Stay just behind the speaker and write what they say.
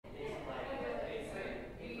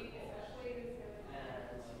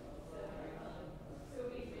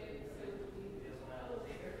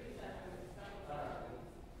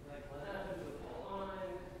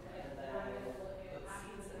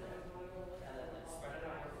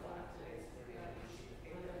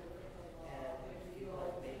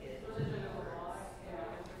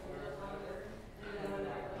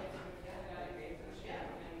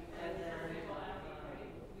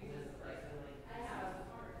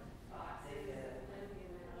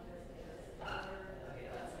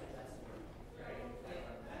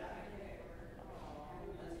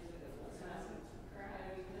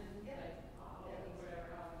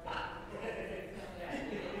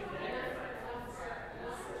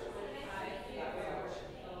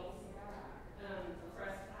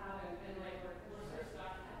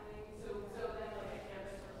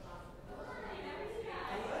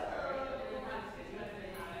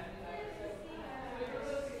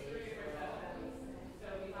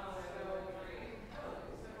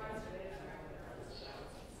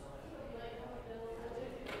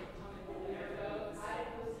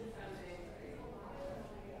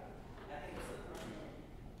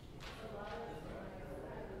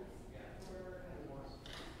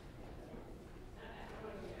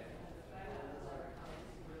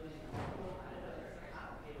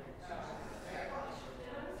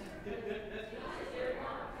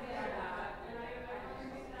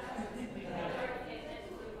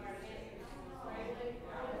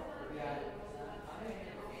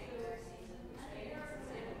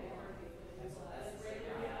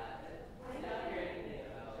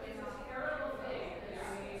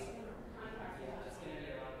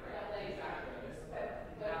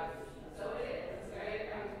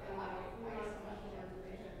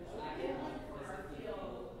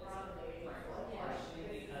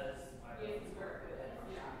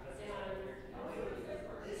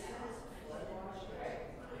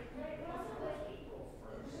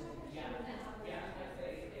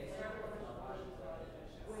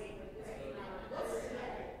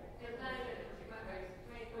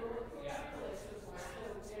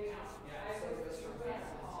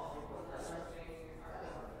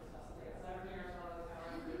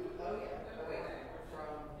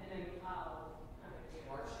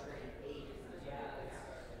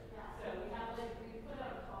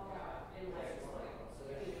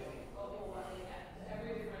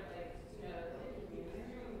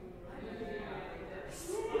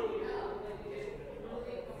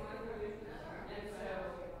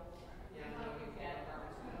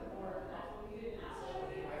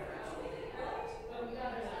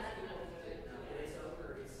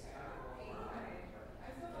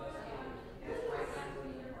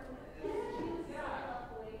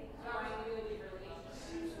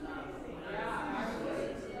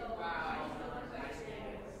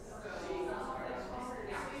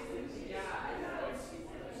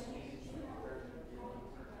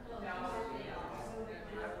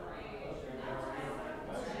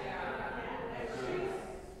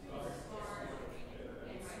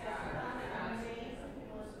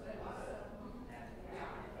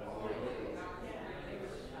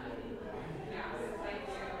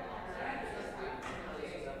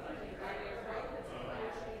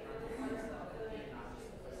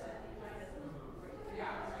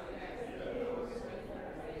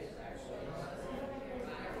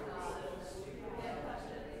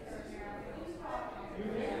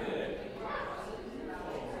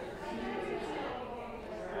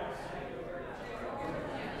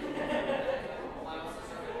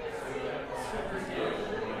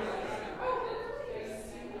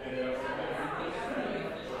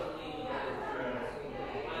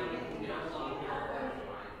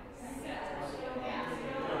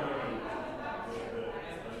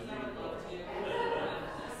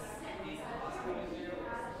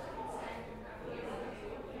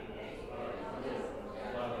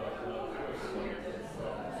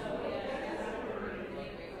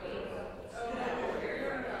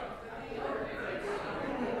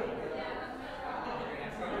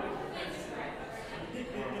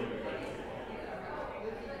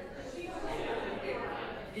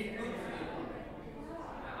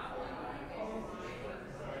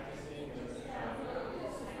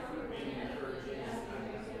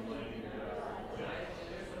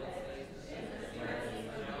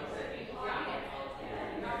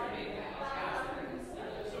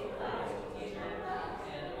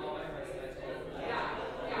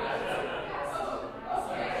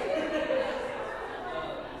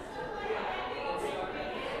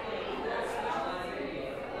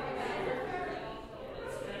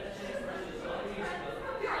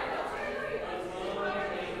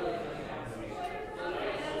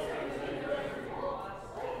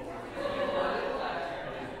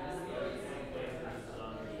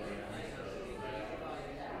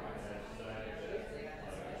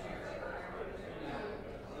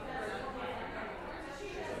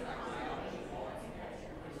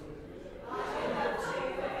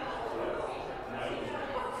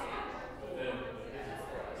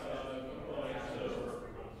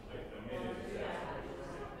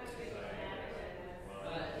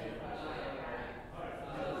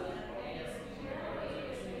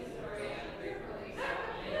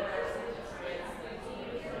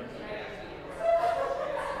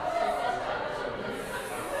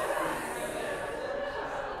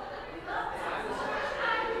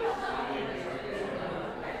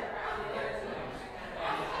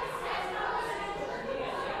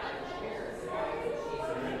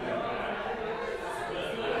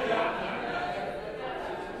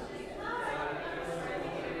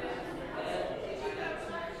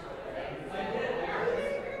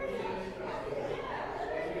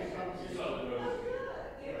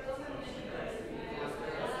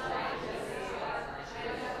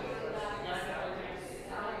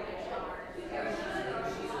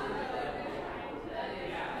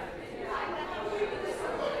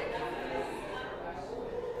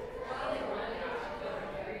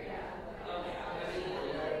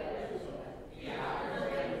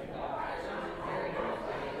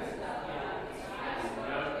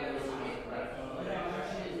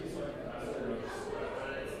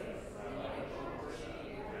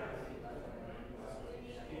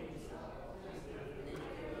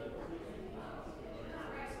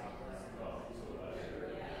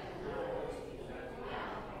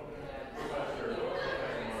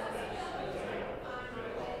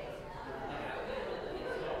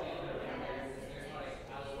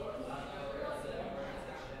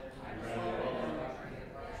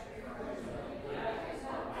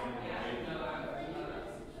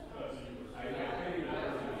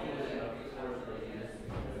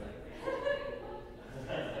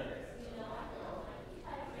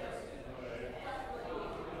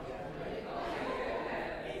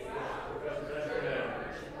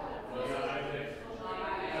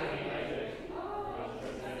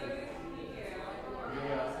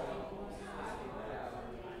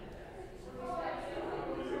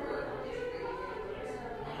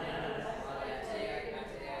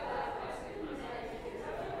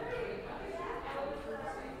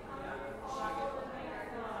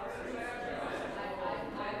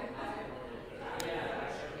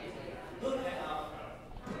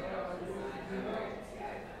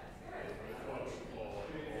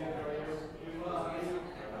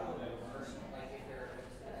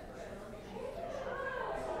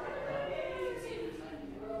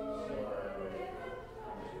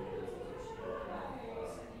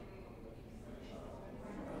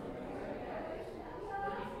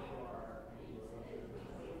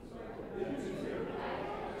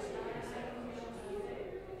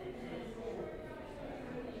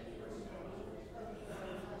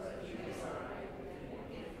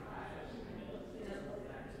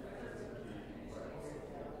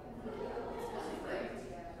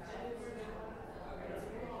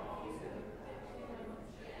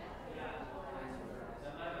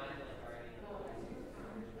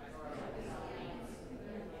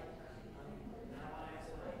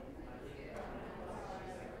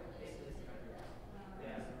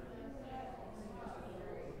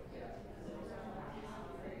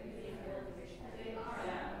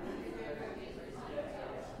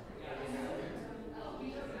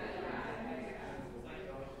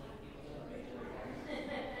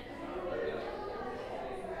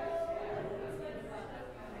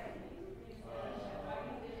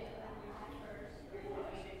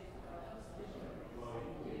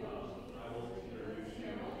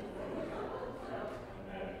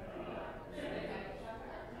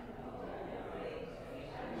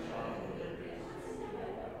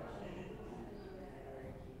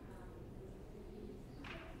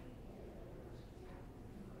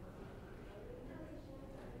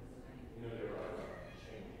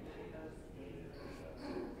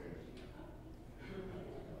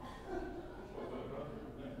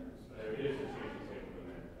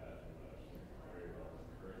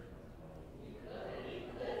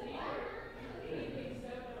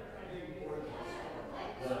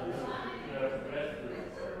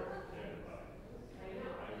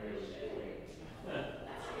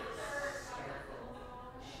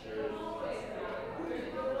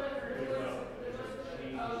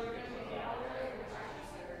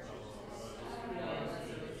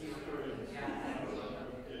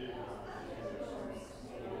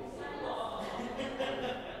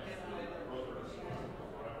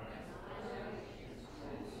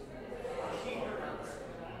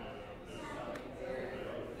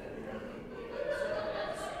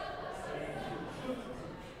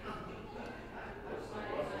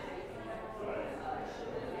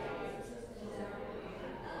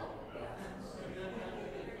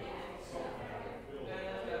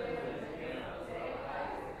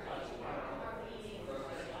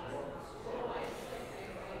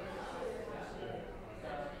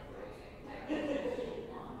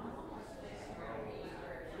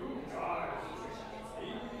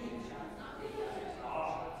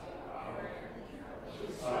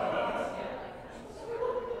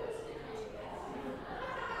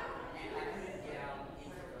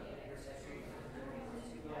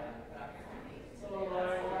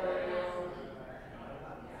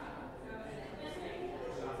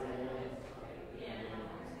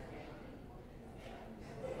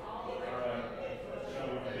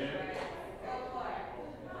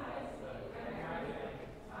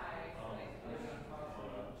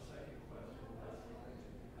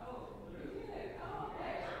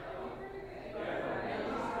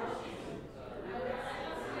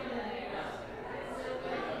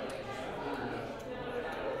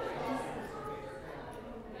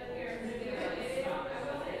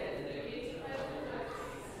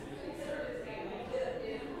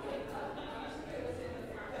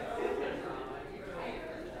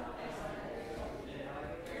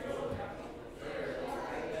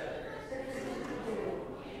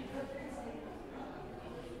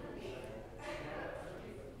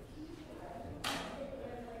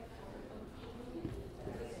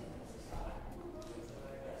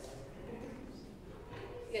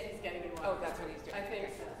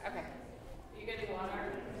getting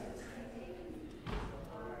water?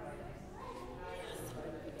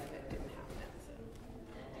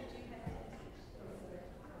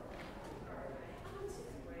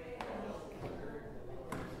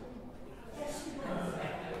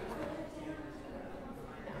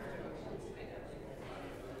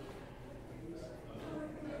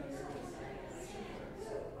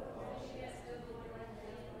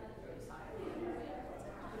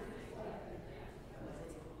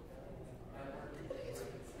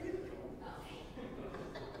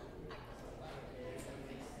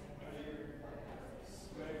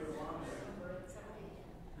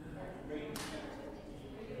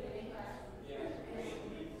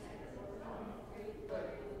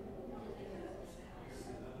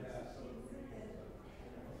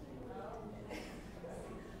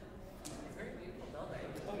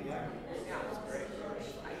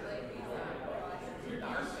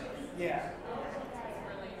 Yeah.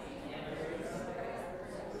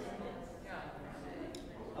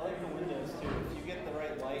 I like the windows too. If you get the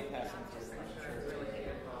right light passing through, I'm sure it's really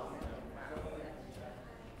beautiful.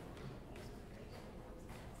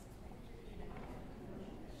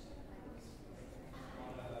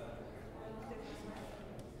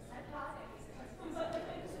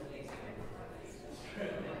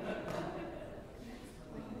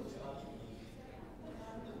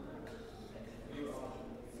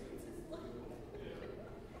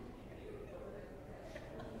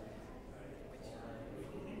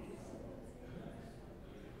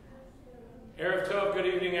 Erev Tov, good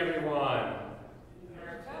evening, everyone.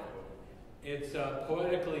 It's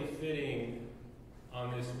poetically fitting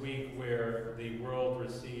on this week where the world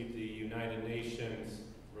received the United Nations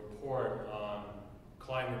report on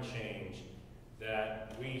climate change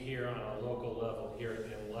that we here on a local level here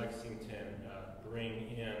in Lexington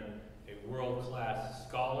bring in a world-class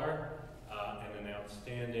scholar and an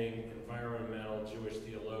outstanding environmental Jewish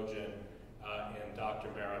theologian in Dr.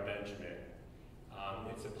 Mara Benjamin.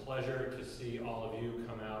 It's a pleasure to see all of you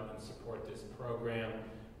come out and support this program.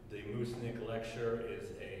 The Moosnick lecture is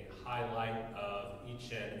a highlight of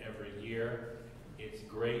each and every year. It's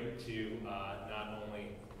great to not only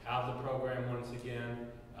have the program once again,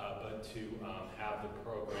 but to have the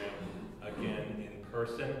program again in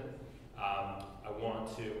person. I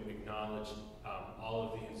want to acknowledge all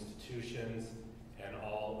of the institutions and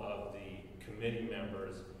all of the committee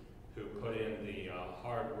members who put in the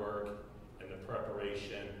hard work and the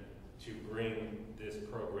preparation to bring this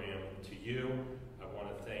program to you. I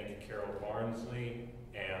want to thank Carol Barnsley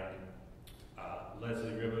and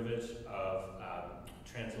Leslie Ribovich of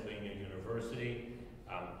Transylvania University.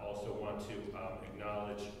 Also want to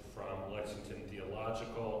acknowledge from Lexington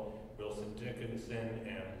Theological, Wilson Dickinson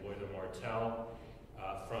and Lloyda Martell.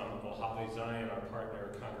 From Mojave Zion, our partner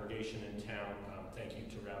congregation in town, thank you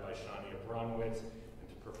to Rabbi Shania Bronwitz and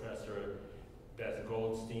to Professor Beth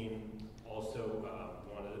Goldstein. Also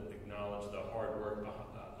want to acknowledge the hard work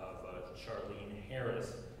of Charlene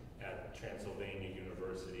Harris at Transylvania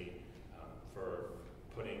University for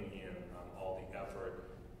putting in all the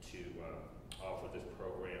effort to offer this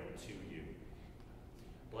program to you.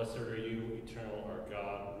 Blessed are you, eternal our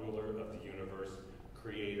God, ruler of the universe,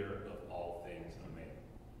 creator of all things. Amen.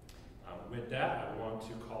 With that, I want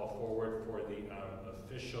to call forward for the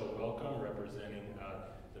official welcome representing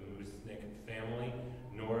the Moosnick family,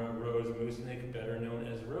 Nora Rose Moosnick, better known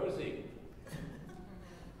as Rosie.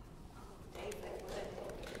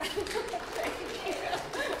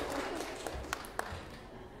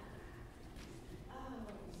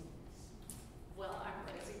 Well, I'm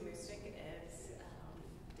Rosie Moosnick, as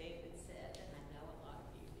David said, and I know a lot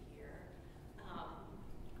of you here.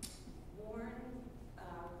 Warren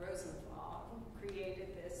Rosenthal created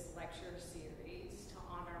this lecture series to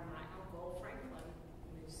honor my uncle, Franklin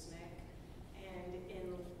Moosnick, and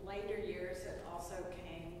in later years it also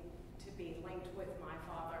came to be linked with my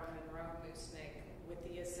father, Monroe Moosnick, with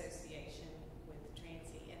the association with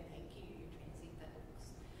Transy, and thank you, Transy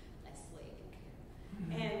folks, Leslie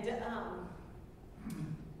and Karen.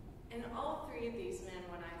 And all three of these men,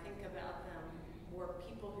 when I think about them, were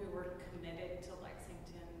people who were committed to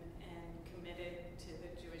Lexington and committed to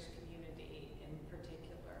the Jewish community in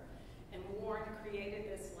particular. And Warren created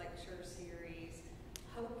this lecture series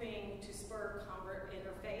hoping to spur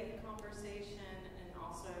interfaith conversation and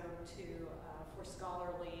also for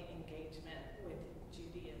scholarly engagement with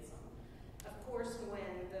Judaism. Of course,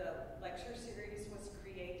 when the lecture series was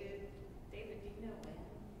created, David, do you know when?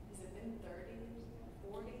 Has it been 30 years,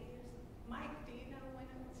 40 years? Mike, do you know when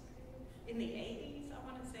it was created? In the 80s, I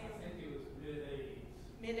want to say. I think it was mid-80s.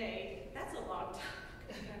 Mid-80s. That's a long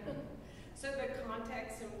time. So the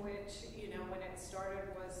context in which, when it started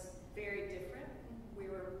was very different. We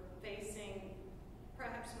were facing,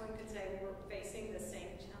 perhaps one could say we're facing the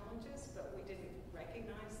same challenges, but we didn't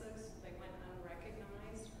recognize those. They went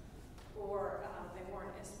unrecognized, or they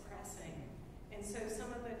weren't as pressing. And so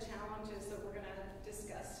some of the challenges that we're going to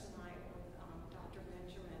discuss tonight with Dr.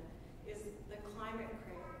 Benjamin is the climate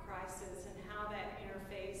crisis and how that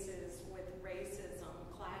interfaces with racism,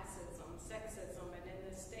 classism, sexism, and in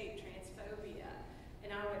this state, transphobia.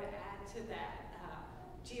 And I would add to that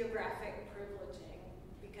geographic privileging,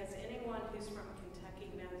 because anyone who's from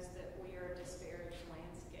Kentucky knows that we are a disparaged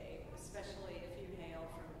landscape, especially if you hail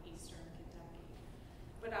from eastern Kentucky.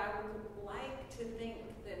 But I would like to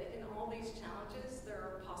think that in all these challenges, there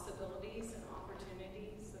are possibilities and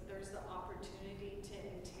opportunities, that there's the opportunity to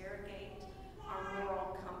interrogate our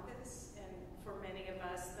moral compass. And for many of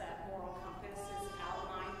us, that moral compass is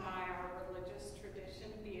outlined by our religious tradition,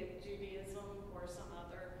 be it Judaism or some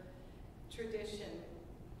other tradition.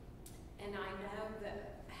 And I know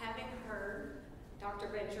that having heard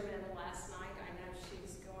Dr. Benjamin last night, I know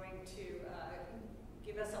she's going to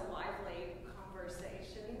give us a lively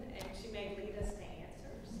conversation, and she may lead us to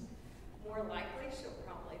answers. More likely, she'll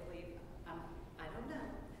probably lead, I don't know,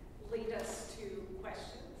 lead us to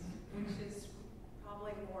questions, which is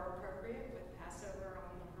probably more appropriate with Passover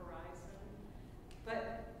on the horizon.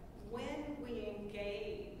 But when we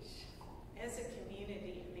engage as a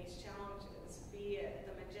community in these challenges, be it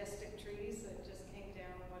the majestic trees that just came down,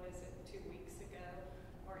 2 weeks ago,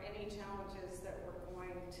 or any challenges that we're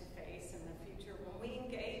going to face in the future, when we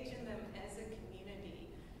engage in them as a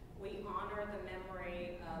community, we honor the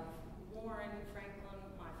memory of Warren Franklin,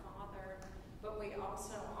 my father, but we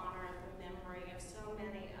also honor the memory of so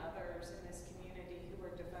many others in this community who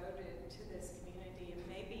are devoted to this community and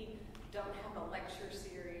maybe don't have a lecture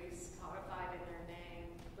series codified in their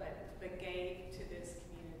name, but gave to this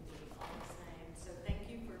community all the same. So thank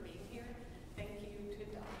you for being here. Thank you to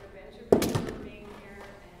Dr. Benjamin for being here,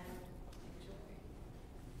 and enjoy.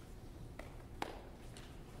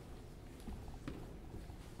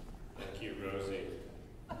 Thank you, Rosie.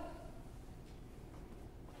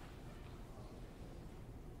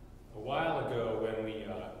 A while ago, when we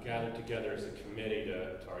gathered together as a committee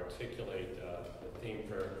to articulate the theme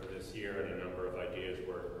for this year, and a number of ideas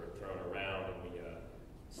were thrown around, and we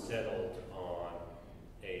settled on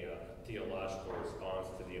a theological response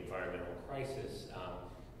to the environmental crisis.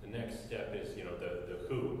 The next step is, the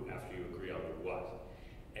who, after you agree on the what.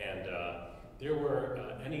 And there were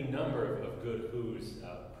any number of good who's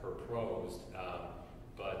proposed,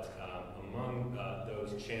 but among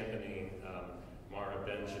those championing Mara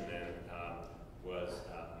Benjamin was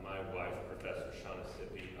my wife, Professor Shauna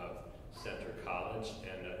Sippy of Center College,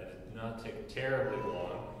 and it did not take terribly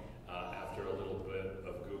long after a little bit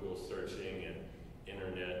of Google searching and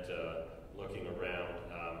internet looking around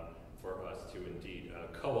for us to indeed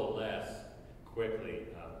coalesce quickly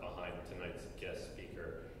behind tonight's guest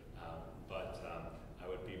speaker. But I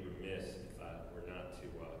would be remiss if I were not to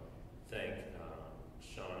thank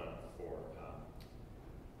Shauna for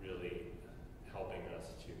really helping us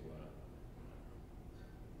to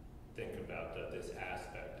think about this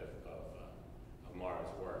aspect of Mara's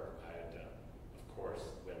work. I had, of course,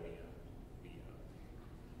 when we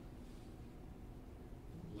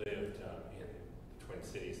lived in the Twin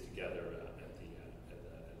Cities together at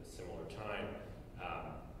a similar time,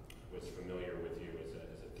 was familiar with you as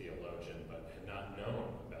a theologian, but had not known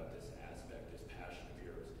about this aspect, this passion of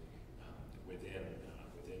yours within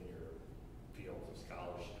your field of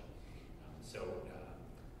scholarship. So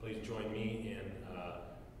please join me in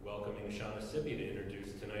welcoming Shauna Sippy to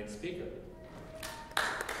introduce tonight's speaker.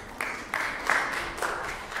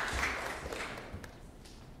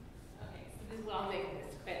 Okay, so I'll make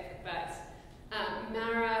this quick, but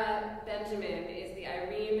Mara Benjamin is the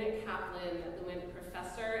Irene Kaplan Leiwant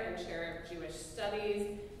Professor and Chair of Jewish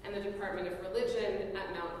Studies and the Department of Religion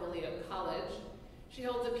at Mount Holyoke College. She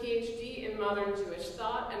holds a PhD in Modern Jewish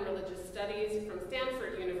Thought and Religious Studies from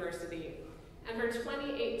Stanford University. And her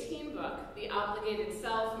 2018 book, The Obligated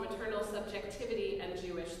Self, Maternal Subjectivity and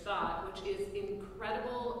Jewish Thought, which is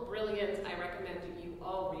incredible, brilliant, I recommend you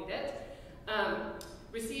all read it,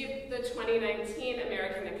 received the 2019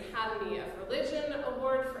 American Academy of Religion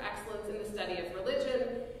Award for Excellence in the Study of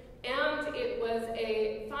Religion, and it was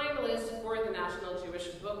a finalist for the National Jewish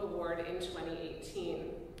Book Award in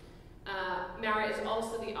 2018. Mara is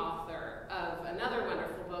also the author of another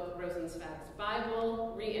wonderful book, Rosenzweig's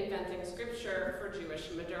Bible, Reinventing Scripture for Jewish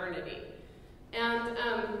Modernity. And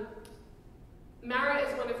Mara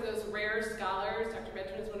is one of those rare scholars, Dr.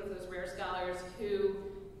 Benjamin is one of those rare scholars who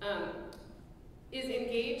is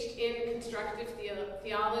engaged in constructive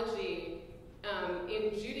theology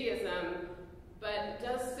in Judaism, but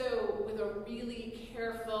does so with a really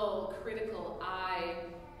careful, critical eye,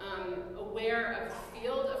 aware of the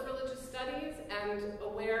field of religious studies and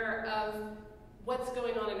aware of what's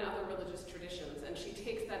going on in other religious traditions. And she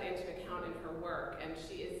takes that into account in her work, and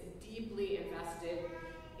she is deeply invested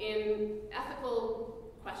in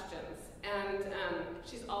ethical questions. And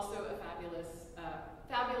she's also a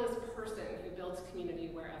fabulous person who builds community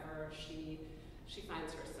wherever she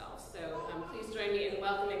finds herself. So please join me in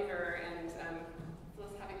welcoming her and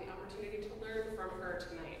us having the opportunity to learn from her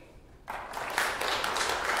tonight.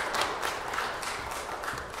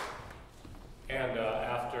 And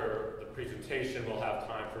after the presentation, we'll have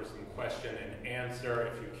time for some question and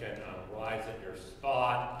answer. If you can rise at your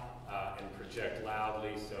spot and project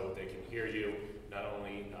loudly so they can hear you, not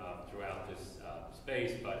only throughout this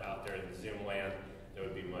space, but out there in the Zoom land, that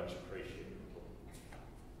would be much appreciated.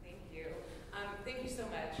 Thank you. Thank you so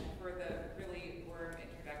much for the really warm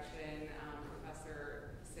introduction, Professor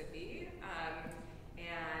Sippy,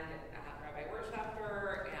 and Rabbi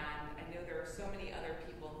Wirtschafter, and I know there are so many other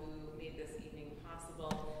people who made this evening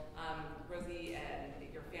possible. Rosie and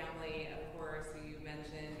your family, of course, who you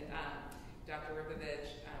mentioned, Dr.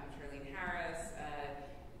 Ribovich, Charlene Harris,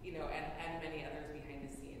 and many others behind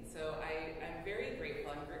the scenes. So I'm very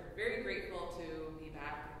grateful. I'm very grateful to be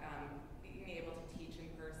back, being able to teach in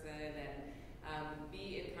person and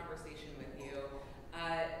be in conversation with you.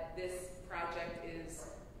 This project is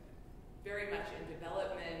very much in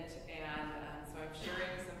development, and so I'm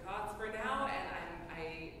sharing some thoughts for now, and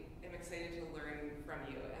I am excited to learn from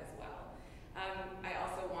you as well. I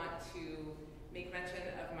also want to make mention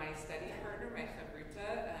of my study partner, my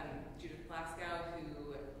chavruta, Judith Glasgow,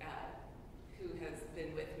 who has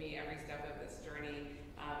been with me every step of this journey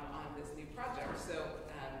on this new project. So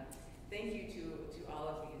thank you to all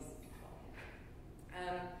of these people.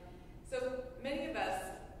 So many of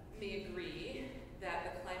us may agree that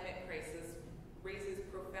the climate crisis raises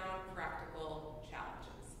profound practical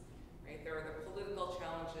challenges, right? There are the political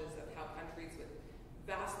challenges of how countries with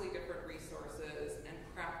vastly different resources and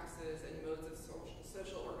practices and modes of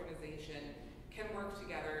social organization can work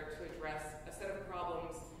together to address a set of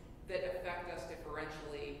problems that affect us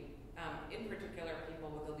differentially, in particular people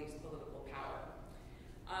with the least political power.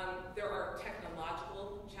 There are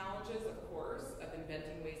technological challenges, of course, of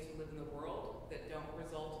inventing ways to live in the world that don't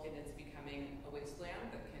result in its becoming a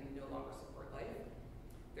wasteland that can no longer support life.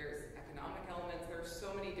 There's economic elements. There are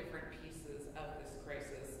so many different pieces of this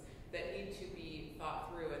crisis that need to be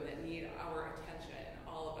thought through and that need our attention,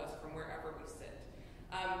 all of us, from wherever we sit.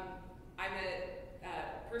 I'm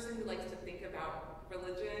a person who likes to think about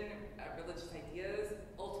religion, religious ideas,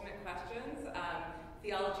 ultimate questions.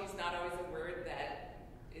 Theology is not always a word that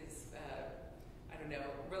is,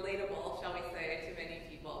 relatable, shall we say, to many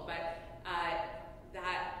people, but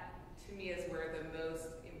that, to me, is where the most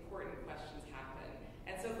important questions happen.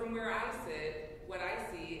 And so from where I sit, what I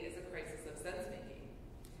see is a crisis of sense-making.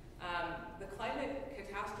 The climate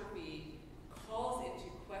catastrophe calls into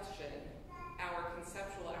question our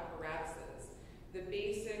conceptual apparatuses, the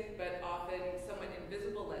basic but often somewhat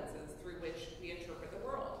invisible lenses through which we interpret the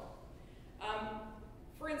world.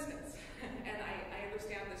 For instance, and I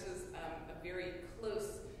understand this is a very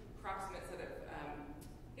close, proximate set of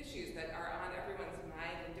issues that are on everyone's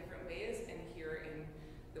mind in different ways, and here in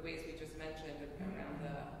the ways we just mentioned around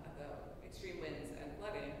the extreme winds and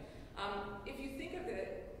flooding. If you think of the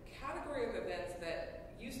category of events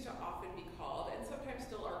that used to often be called, and sometimes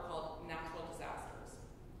still are called, natural disasters,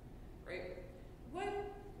 right? What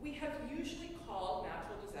we have usually called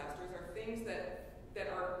natural disasters are things that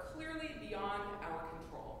are clearly beyond our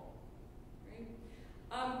control, right?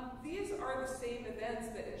 These are the same events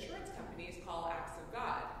that insurance companies call acts of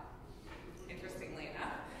God, interestingly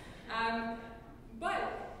enough.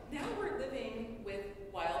 But now we're living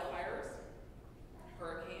with wildfires,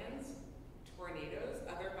 hurricanes, tornadoes,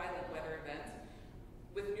 other violent weather events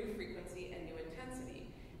with new frequency and new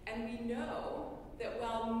intensity. And we know that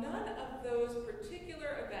while none of those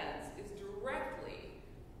particular events is directly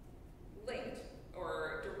linked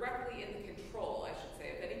or directly in the control, I should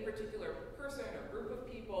say, of any particular person or group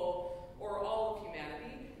of people or all of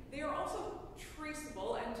humanity, they are also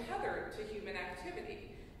traceable and tethered to human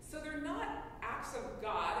activity. So they're not acts of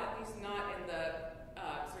God, at least not in the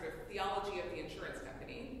sort of theology of the insurance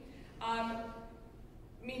company,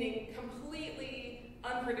 meaning completely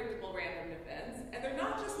unpredictable random events, and they're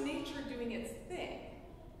not just nature doing its thing.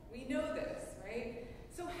 We know this, right?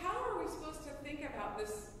 So how are we supposed to think about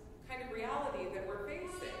this kind of reality that we're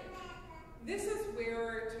facing? This is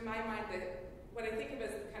where, to my mind, what I think of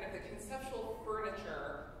as kind of the conceptual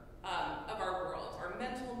furniture of our world, our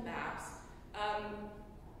mental maps,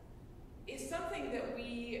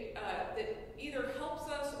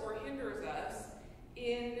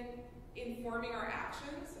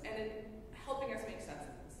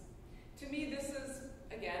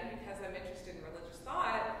 because I'm interested in religious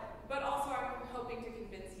thought, but also I'm hoping to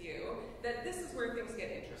convince you that this is where things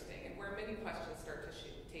get interesting and where many questions start to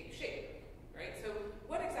take shape, right? So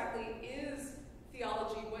what exactly is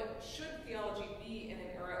theology? What should theology be in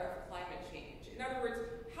an era of climate change? In other words,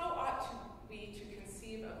 how ought we to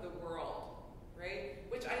conceive of the world, right?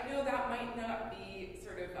 Which I know that might not be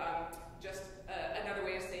sort of just another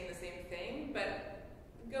way of saying the same thing, but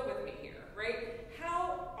go with me here, right?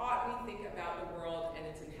 How ought we think about the world and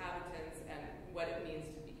its inhabitants and what it means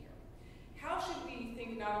to be here? How should we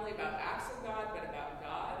think not only about acts of God, but about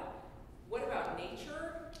God? What about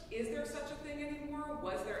nature? Is there such a thing anymore?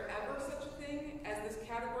 Was there ever such a thing as this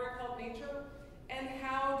category called nature? And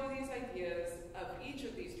how do these ideas of each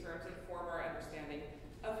of these terms inform our understanding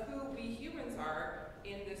of who we humans are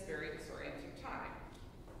in this very disorienting time?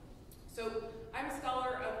 So I'm a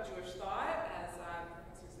scholar of Jewish thought, as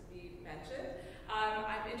Professor Sabine mentioned.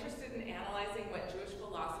 I'm interested in analyzing what Jewish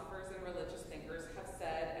philosophers and religious thinkers have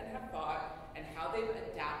said and have thought, and how they've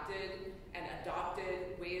adapted and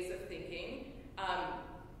adopted ways of thinking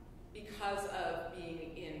because of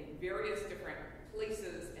being in various different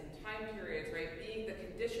places and time periods, right? Being the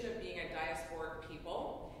condition of being a diasporic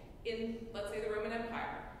people in, let's say, the Roman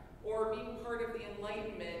Empire, or being part of the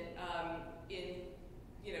Enlightenment in,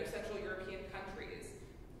 Central European countries,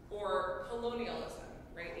 or colonialism,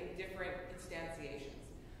 right, in different instantiations.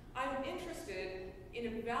 I'm interested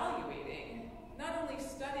in evaluating, not only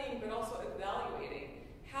studying, but also evaluating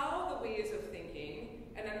how the ways of thinking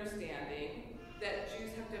and understanding that Jews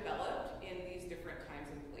have developed in these different times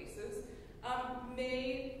and places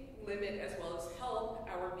may limit as well as help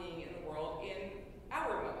our being in the world in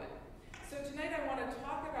our moment. So tonight I want to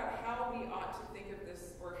talk about how we ought to think of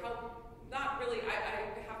this, or how, not really,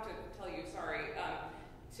 I have to tell you, sorry,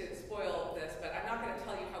 to spoil this, but I'm not going to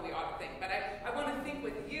tell you how we ought to think, but I want to think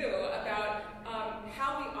with you about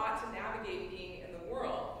how we ought to navigate being in the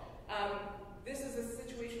world. This is a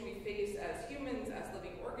situation we face as humans, as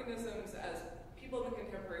living organisms, as people in the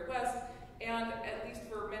contemporary West, and at least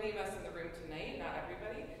for many of us in the room tonight, not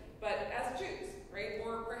everybody, but as Jews, right?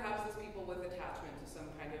 Or perhaps as people with attachment to some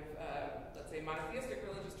kind of, let's say, monotheistic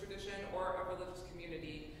religious tradition or a religious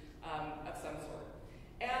community of some sort.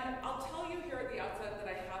 And I'll tell you here at the outset that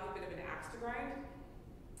I have a bit of an axe to grind,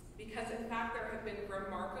 because in fact there have been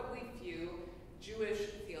remarkably few Jewish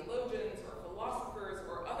theologians or philosophers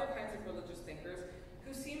or other kinds of religious thinkers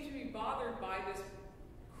who seem to be bothered by this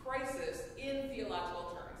crisis in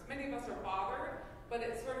theological terms. Many of us are bothered, but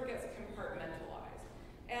it sort of gets compartmentalized.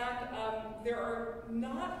 And there are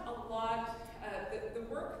not a lot, the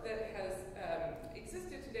work that has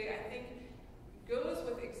existed today, I think, goes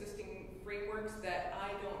with existing frameworks that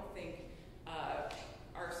I don't think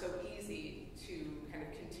are so easy to kind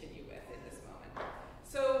of continue with in this moment.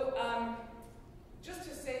 So just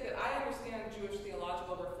to say that I understand Jewish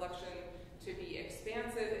theological reflection to be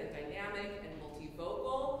expansive and dynamic and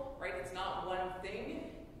multivocal, right? It's not one thing.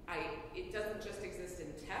 It doesn't just exist in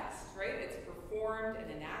text, right? It's performed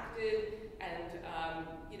and enacted, and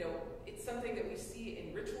it's something that we see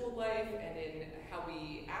in ritual life and in how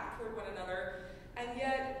we act toward one another. And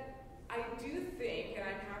yet, I do think, and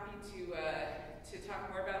I'm happy to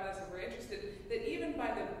talk more about this if we're interested, that even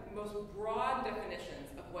by the most broad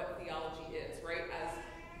definitions of what theology is, right, as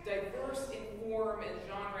diverse in form and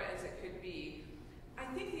genre as it could be, I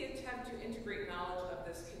think the attempt to integrate knowledge of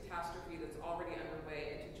this catastrophe that's already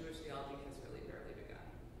underway into Jewish theology has really barely begun.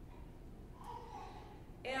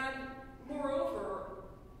 And moreover,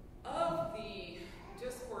 of the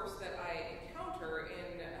discourse that I encounter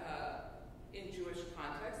in Jewish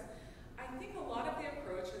context, I think a lot of the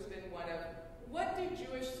approach has been one of, what do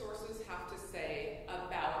Jewish sources have to say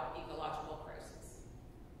about ecological crisis?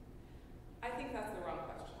 I think that's the wrong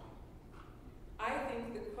question. I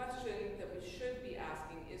think the question that we should be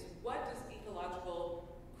asking is, what does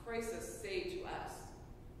ecological crisis say to us?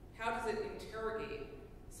 How does it interrogate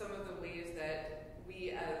some of the ways that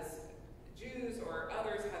we as Jews or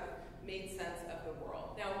others have made sense of the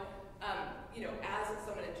world? Now, as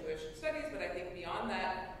someone in Jewish studies, but I think beyond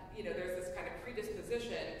that, there's this kind of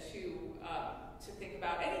predisposition to think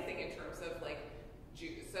about anything in terms of like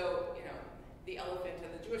Jews. So, the elephant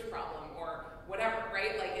and the Jewish problem, or whatever,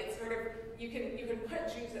 right? Like it's sort of, you can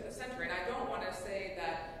put Jews at the center, and I don't want to say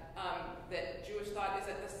that that Jewish thought is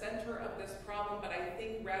at the center of this problem, but I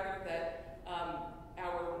think rather that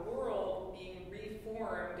our world being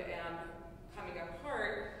reformed and coming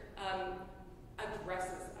apart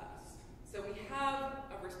addresses us. So we have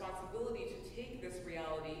a responsibility to take this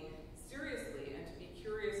reality seriously and to be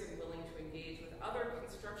curious and willing to engage with other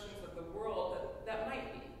constructions of the world that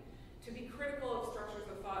might be. To be critical of structures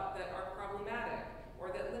of thought that are problematic or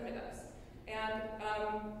that limit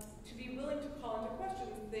to be willing to call into question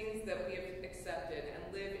things that we have accepted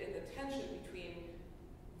and live in the tension between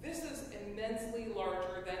this is immensely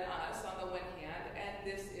larger than us on the one hand,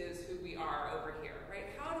 and this is who we are over here, right?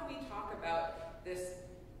 How do we talk about this,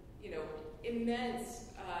 immense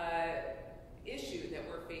issue that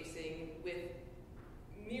we're facing with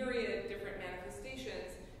myriad different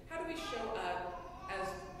manifestations? How do we show up as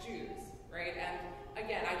Jews, right? And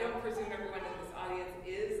again, I don't presume everyone in this audience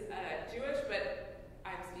is Jewish, but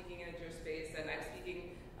I'm speaking in a Jewish space, and I'm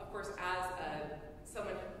speaking, of course, as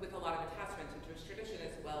someone with a lot of attachment to Jewish tradition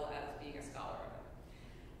as well as being a scholar of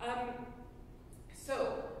it.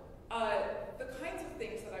 The kinds of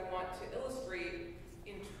things that I want to illustrate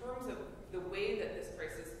in terms of the way that this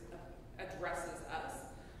crisis addresses us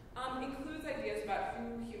includes ideas about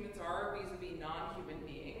who humans are vis-a-vis non-human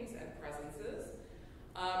beings and presences,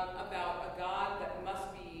 about a God that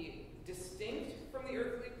must be distinct from the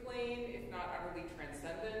earthly plane, if not utterly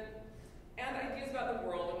transcendent, and ideas about the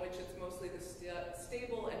world in which it's mostly the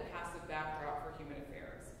stable and passive backdrop for human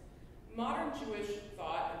affairs. Modern Jewish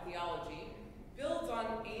thought and theology builds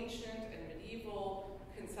on ancient and medieval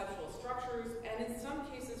conceptual structures, and in some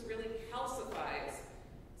cases really calcifies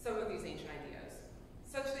some of these ancient ideas,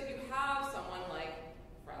 such that you have someone like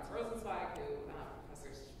Franz Rosenzweig, who Professor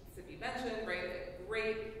Sippy mentioned, right, a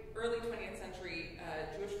great early 20th century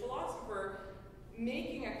Jewish philosopher,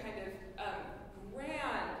 making a kind of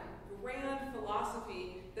grand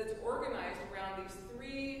philosophy that's organized around these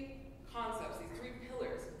three concepts, these three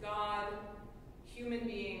pillars: God, human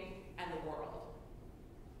being, and the world.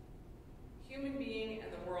 Human being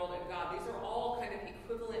and the world and God, these are all kind of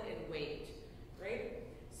equivalent in weight, right?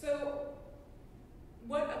 So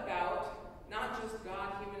what about not just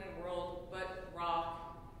God, human, and world, but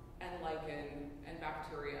rock and lichen and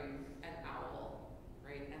bacterium and owl,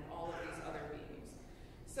 right? And all of these other beings.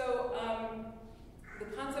 So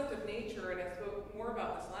the concept of nature, and I spoke more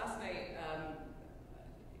about this last night,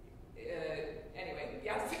 anyway,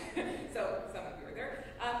 yes, so some of you were there.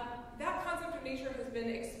 That concept of nature has been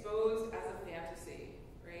exposed as a fantasy,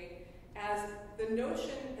 right? As the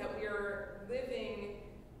notion that we are living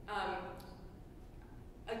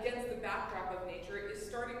against the backdrop of nature is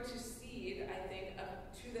starting to seed, I think,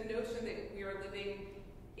 to the notion that we are living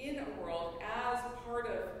in a world as part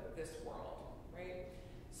of this world, right?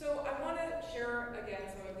 So I want to share, again,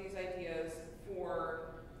 some of these ideas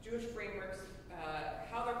for Jewish frameworks,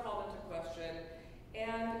 how they're called into question,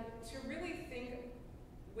 and to really think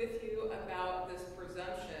with you about this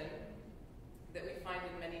presumption that we find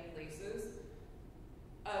in many places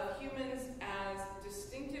of humans as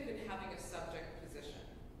distinctive in having a subject position,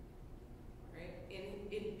 right?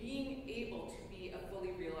 In being able to be a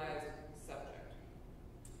fully realized subject.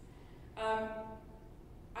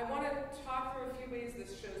 I want to talk through a few ways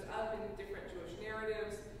this shows up in different Jewish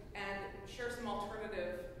narratives and share some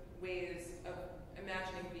alternative ways of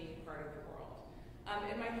imagining being part of the world.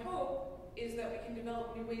 And my hope is that we can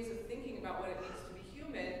develop new ways of thinking about what it means to be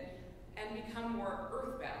human and become more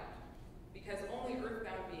earthbound, because only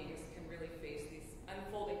earthbound beings can really face these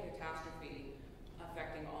unfolding catastrophe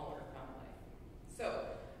affecting all earthbound life. So,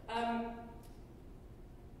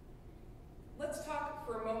 let's talk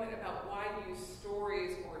for a moment about why use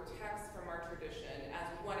stories or texts from our tradition as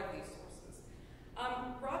one of these sources.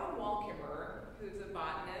 Robin Wallkimmer, who's a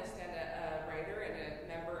botanist and a writer and a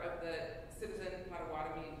member of the Citizen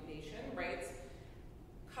Potawatomi Nation, writes,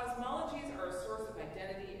 "Cosmologies are a source of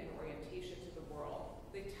identity and orientation to the world.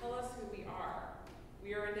 They tell us who we are.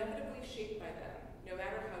 We are inevitably shaped by them, no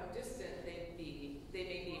matter how distant they may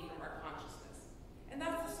be from our consciousness." And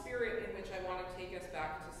that's the spirit in which I want to take us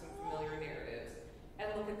back to some familiar narratives and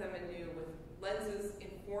look at them anew with lenses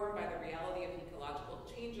informed by the reality of ecological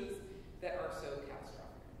changes that are so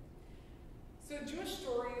catastrophic. So Jewish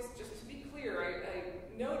stories, just to be clear,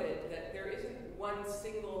 I noted that there isn't one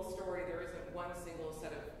single story, there isn't one single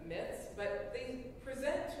set of myths, but they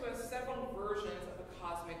present to us several versions of a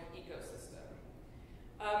cosmic ecosystem.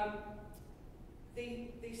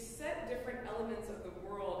 They set different elements of the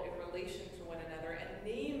world in relation to one another and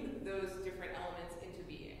name those different elements into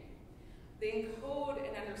being. They encode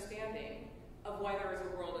an understanding of why there is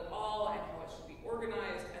a world at all and how it should be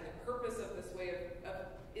organized and the purpose of this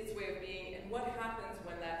its way of being and what happens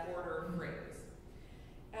when that order frays.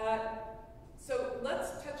 So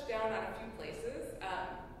let's touch down on a few places,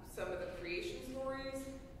 some of the creation stories,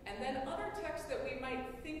 and then other texts that we might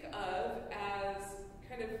think of as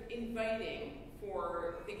kind of inviting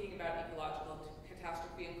for thinking about ecological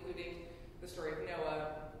catastrophe, including the story of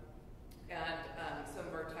Noah and some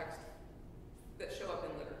of our texts that show up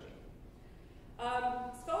in liturgy.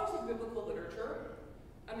 Scholars of biblical literature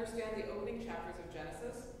understand the opening chapters of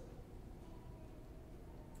Genesis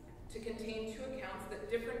to contain two accounts that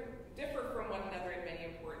differ from one another in many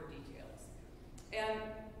important details. And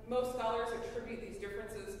most scholars attribute these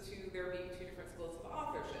differences to there being two different schools of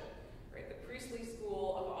authorship, right? The priestly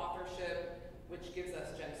school of authorship, which gives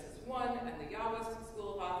us Genesis 1, and the Yahwist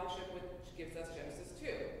school of authorship, which gives us Genesis 2.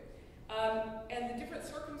 And the different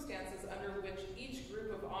circumstances under which each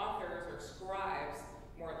group of authors or scribes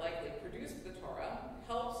more likely produced the Torah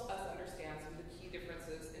helps us understand some of the key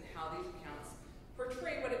differences in how these accounts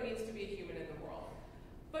portray what it means to be a human in the world.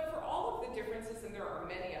 But for all of the differences, and there are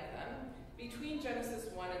many of them, between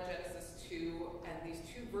Genesis 1 and Genesis 2 and these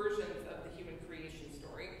two versions of the human creation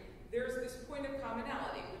story, there's this point of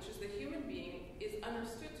commonality, which is the human being is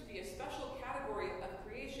understood to be a special category of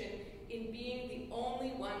creation in being the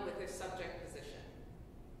only one with a subject position.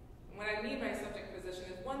 And what I mean by subject position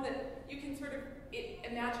is one that you can sort of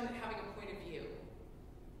imagine having a point of view,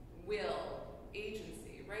 will,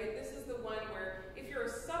 agency, right? This is the one where if you're a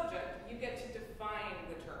subject, you get to define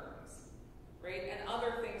the terms, right? And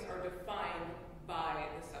other things are defined by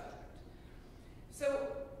the subject. So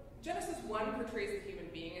Genesis 1 portrays the human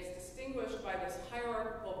being as distinguished by this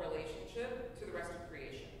hierarchical relationship to the rest of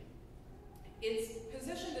creation. It's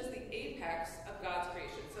positioned as the apex of God's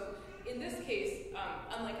creation. So in this case,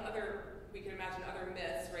 unlike we can imagine other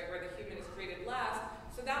myths, right, where the human is created last,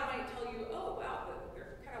 so that might tell you, oh, wow,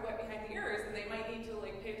 they're kind of wet behind the ears, and they might need to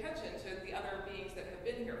pay attention to the other beings that have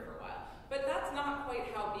been here for a while. But that's not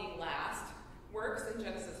quite how being last works in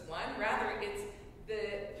Genesis 1. Rather, it's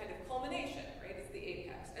the kind of culmination, right? It's the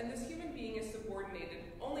apex. And this human being is subordinated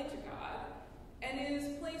only to God and is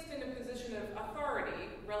placed in a position of authority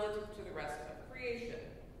relative to the rest of creation,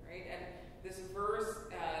 right? And this verse,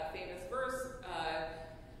 famous verse,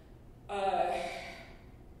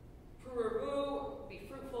 Puravu, be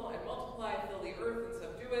fruitful and multiply, fill the earth and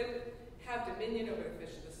subdue it, have dominion over the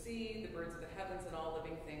fish of the sea, the birds of the heavens, and all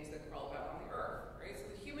living things that crawl about on the earth, right? So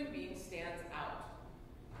the human being stands out.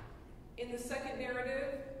 In the second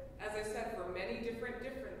narrative, as I said, for many of the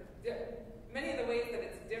ways that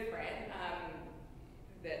it's different,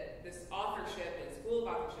 that this authorship and school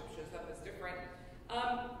of authorship shows up as different,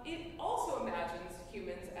 it also imagines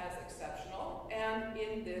humans as exceptional, and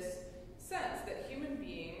in this sense that human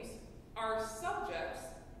beings are subjects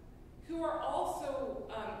who are also,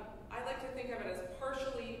 I like to think of it as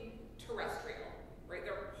partially terrestrial, right?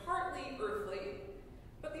 They're partly earthly,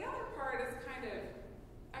 but the other part is kind of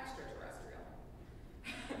extraterrestrial.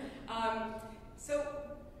 So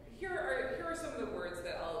here are some of the words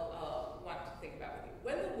that I'll want to think about with you.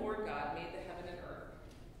 When the Lord God made the heaven and earth,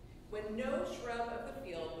 when no shrub of the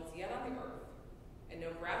field was yet on the earth, and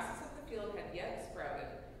no grasses of the field had yet sprouted,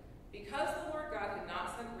 because the Lord God had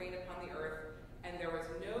not sent rain upon the earth, and there was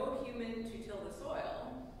no human to till the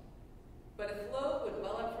soil, but a flow would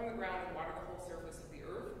well up from the ground and water the whole surface of the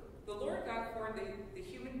earth, the Lord God formed the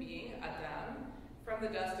human being, Adam, from the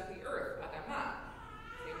dust of the earth, Adamah,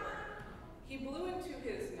 same word. He blew into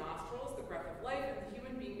his nostrils the breath of life, and the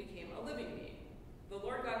human being became a living being. The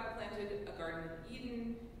Lord God planted a garden of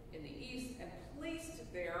Eden in the east and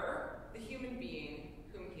placed there the human being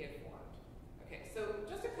whom he had formed. Okay, so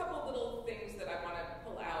just a couple little things that I want to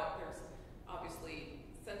pull out. There's obviously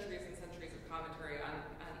centuries and centuries of commentary on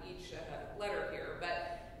each letter here,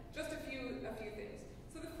 but just a few things.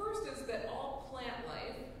 So the first is that all plant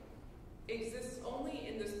life exists only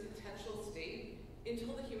in this potential state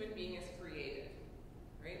until the human being is created,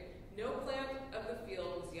 right? No plant of the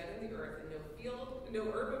field was yet in the earth, and no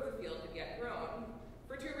herb of the field had yet grown,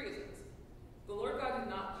 for two reasons. The Lord God had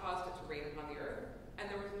not caused it to rain upon the earth, and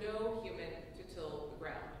there was no human to till the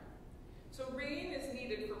ground. So rain is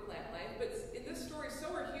needed for plant life, but in this story,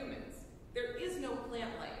 so are humans. There is no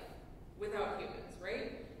plant life without humans,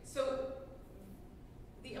 right? So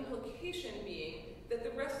the implication being that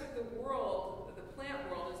the rest of the world, the plant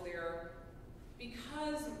world, is there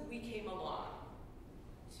because we came along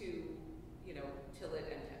to, till it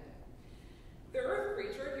and tend it. The earth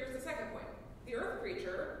creature, here's the second point. The earth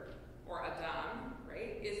creature, or Adam,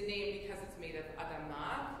 right, is named because it's made of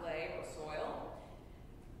Adamah, clay or soil.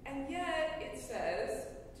 And yet it says,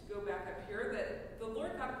 to go back up here, that the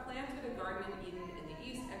Lord God planted a garden in Eden in the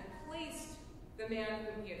east and placed the man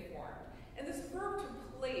whom he had formed. And this verb to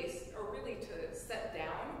place, or really to set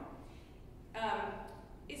down,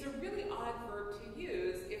 is a really odd verb to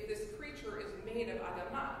use if this creature is made of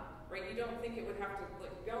Adamah, right? You don't think it would have to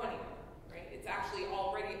go anywhere, right? It's actually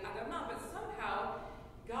already Adamah, but somehow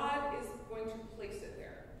God is going to place it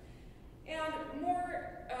there. And more,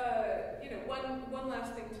 one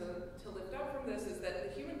last thing to lift up from this is that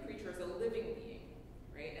the human creature is a living being,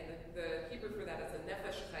 right? And the Hebrew for that is a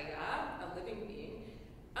nefesh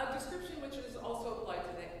description which is also applied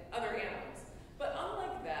to the other animals. But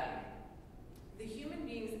unlike them, the human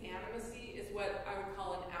being's animacy is what I would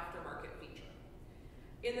call an aftermarket feature.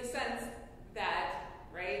 In the sense that,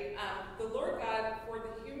 right, the Lord God poured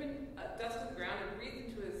the human dust to the ground and breathed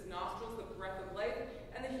into his nostrils the breath of life,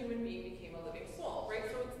 and the human being became a living soul, right?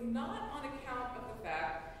 So it's not on account of the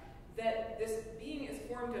fact that this being is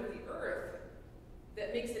formed of the earth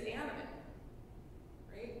that makes it animate,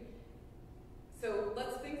 right? So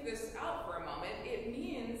let's think this out for a moment. It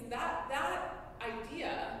means that that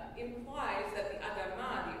idea implies that the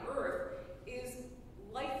Adamah, the earth, is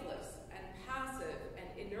lifeless and passive and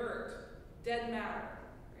inert, dead matter,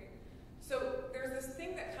 right? So there's this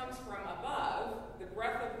thing that comes from above, the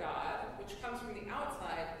breath of God, which comes from the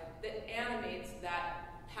outside, that animates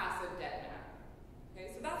that passive dead matter.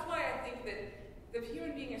 Okay, so that's why I think that the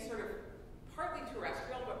human being is sort of partly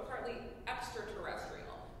terrestrial, but partly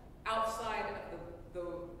extraterrestrial, outside of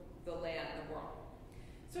the land, the world.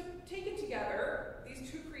 So taken together, these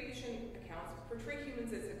two creation accounts portray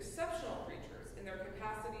humans as exceptional creatures in their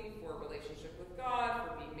capacity for relationship with God,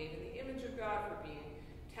 for being made in the image of God, for being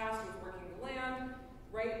tasked with working the land,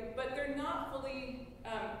 right? But they're not fully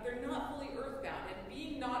earthbound, and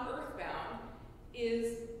being not earthbound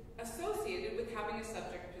is associated with having a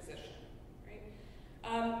subject position,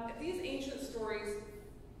 right? These ancient stories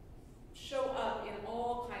show up in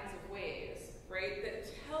all kinds of ways, right, that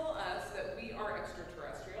tell us that we are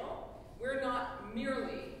extraterrestrial. We're not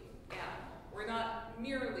merely animal. We're not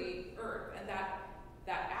merely earth. And that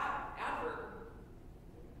adverb,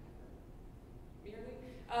 merely?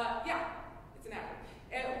 Yeah, it's an adverb.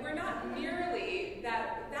 And we're not merely,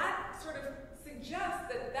 that sort of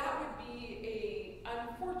suggests that would be an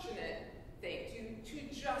unfortunate thing,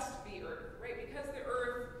 to just be earth, right? Because the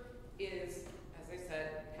earth is, as I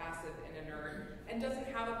said, passive and inert, and doesn't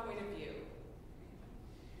have a point of view.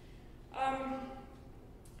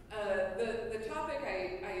 The topic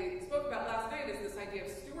I spoke about last night is this idea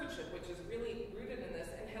of stewardship, which is really rooted in this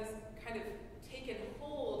and has kind of taken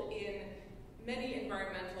hold in many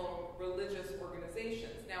environmental religious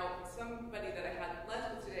organizations. Now, somebody that I had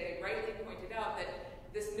lunch with today rightly pointed out that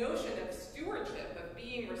this notion of stewardship, of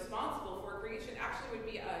being responsible for creation, actually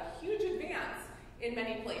would be a huge advance in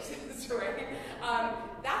many places, right?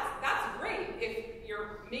 That's great if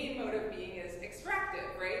your main mode of being is extractive,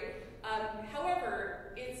 right? However,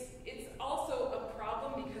 it's also a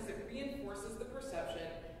problem because it reinforces the perception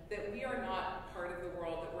that we are not part of the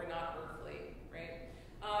world, that we're not earthly, right?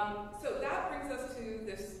 So that brings us to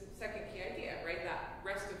this second key idea, right? That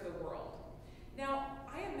rest of the world. Now,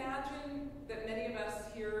 I imagine that many of us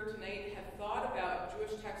here tonight have thought about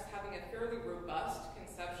Jewish texts having a fairly robust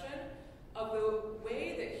conception of the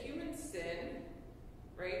way that human sin,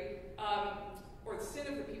 right, or the sin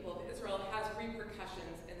of the people of Israel has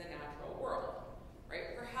repercussions in the natural world,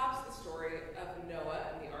 right? Perhaps the story of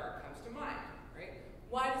Noah and the ark comes to mind, right?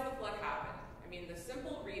 Why does the flood happen? I mean, the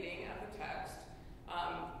simple reading of the text,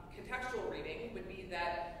 contextual reading, would be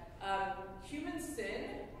that human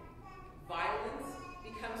sin, violence,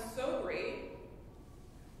 becomes so great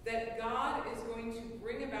that God is going to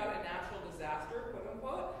bring about a natural disaster, quote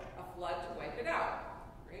unquote, a flood to wipe it out,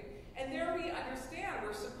 right? And there we understand,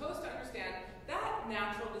 we're supposed to understand, that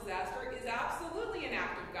natural disaster is absolutely an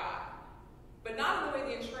act of God, but not in the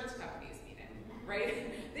way the insurance companies mean it,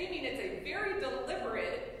 right? They mean it's a very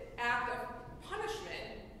deliberate act of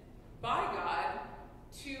punishment by God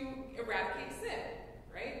to eradicate sin,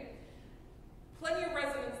 right? Plenty of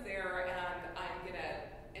resonance there, and I'm going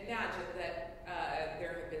to imagine that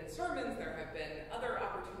there have been sermons, there have been other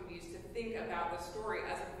opportunities to think about the story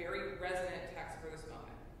as a very resonant text for this moment.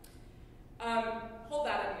 Hold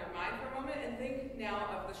that in your mind for a moment and think now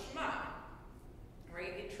of the Shema,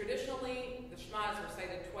 right? Traditionally, the Shema is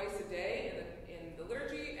recited twice a day in the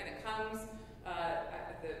liturgy, and it comes,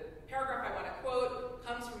 the paragraph I want to quote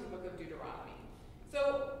comes from the book of Deuteronomy.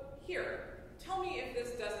 So here, tell me if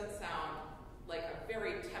this doesn't sound like a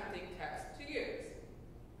very tempting text to use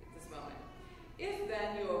at this moment. If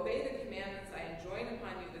then you obey the commandments I enjoin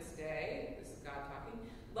upon you this day, this is God talking,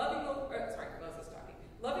 loving the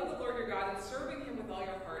Lord your God and serving him with all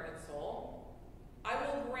your heart and soul, I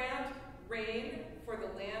will grant rain for the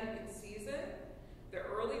land in season, the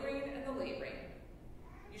early rain and the late rain.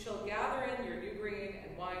 You shall gather in your new grain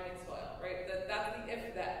and wine and soil, right? That's the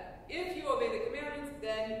if that. If you obey the commandments,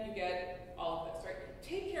 then you get all of this, right?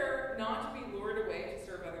 Take care not to be lured away to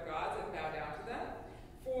serve other gods and bow down to them.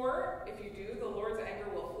 For if you do, the Lord's anger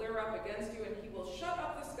will flare up against you, and he will shut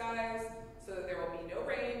up the skies so that there will be no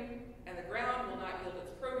rain, and the ground will not yield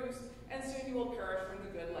its produce, and soon you will perish from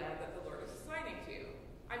the good land that the Lord is assigning to you.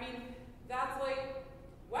 I mean, that's like,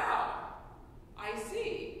 wow,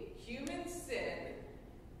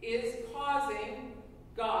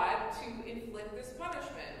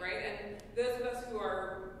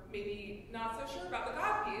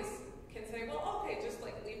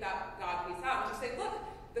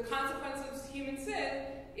 consequence of human sin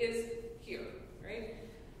is here, right?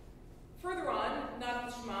 Further on, not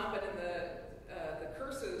in Shema, but in the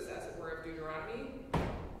curses, as it were, of Deuteronomy,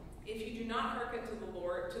 if you do not hearken to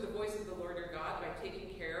the voice of the Lord your God by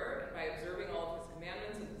taking care and by observing all of his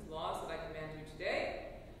commandments and his laws that I command you today,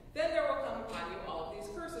 then there will come upon you all of these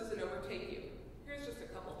curses and overtake you. Here's just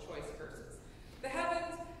a couple choice curses. The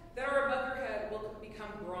heavens that are above your head will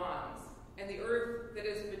become bronze, and the earth that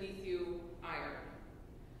is beneath you iron.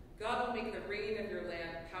 God will make the rain of your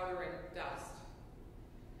land powder and dust.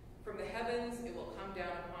 From the heavens it will come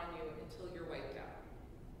down upon you until you're wiped out.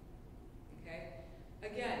 Okay?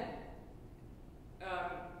 Again,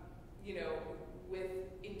 with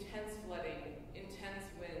intense flooding, intense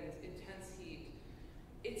winds, intense heat,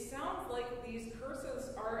 it sounds like these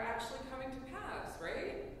curses are actually coming to pass,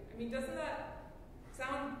 right? I mean, doesn't that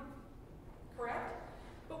sound correct?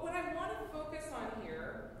 But what I want to focus on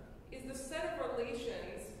here is the set of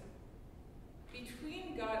relations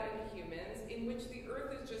between God and humans in which the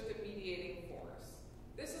earth is just a mediating force.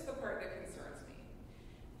 This is the part that concerns me.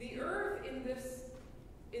 The earth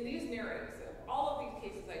in these narratives, all of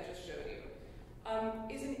these cases I just showed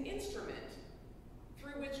you, is an instrument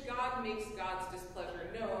through which God makes God's displeasure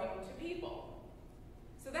known to people.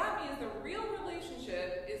 So that means the real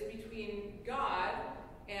relationship is between God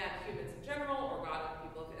and humans in general, or God and the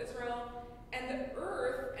people of Israel, and the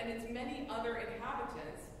earth and its many other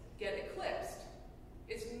inhabitants get eclipsed.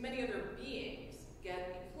 Its many other beings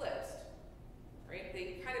get eclipsed, right?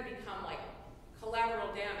 They kind of become like collateral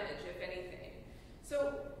damage, if anything.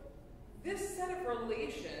 So this set of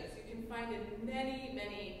relations you can find in many,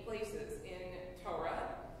 many places in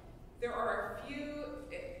Torah. There are a few,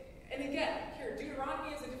 and again, here,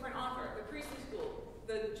 Deuteronomy is a different author, the priestly school,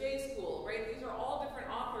 the J school, right? These are all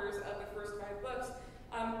different authors of the first 5 books,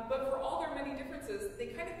 but for all their many differences, they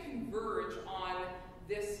kind of converge on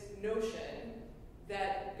this notion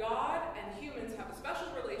that God and humans have a special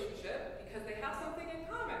relationship because they have something in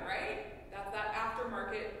common, right? That's that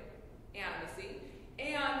aftermarket animacy.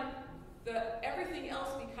 And everything else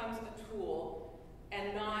becomes a tool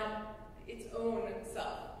and not its own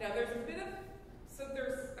self. Now there's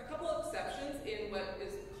a couple of exceptions in what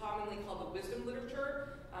is commonly called the wisdom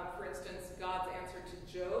literature. For instance, God's answer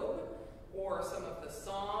to Job, or some of the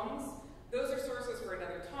Psalms. Those are sources for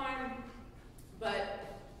another time, but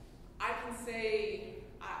I can say,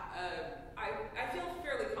 I feel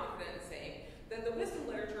fairly confident in saying that the wisdom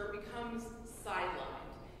literature becomes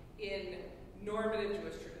sidelined in normative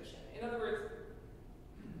Jewish tradition. In other words,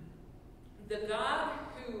 the God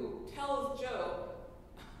who tells Job,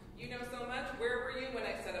 you know so much, where were you when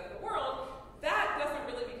I set up the world, that doesn't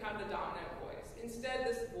really become the dominant voice. Instead,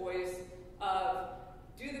 this voice of,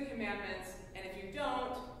 do the commandments, and if you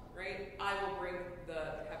don't, right, I will bring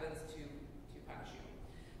the heavens to punish you.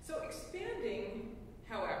 So expanding,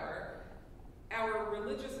 however, our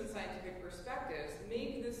religious and scientific perspectives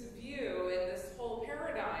make this view and this whole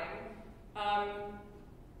paradigm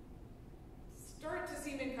start to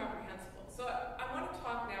seem incomprehensible. So I want to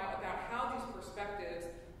talk now about how these perspectives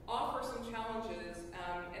offer some challenges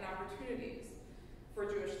and opportunities for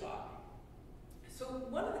Jewish thought. So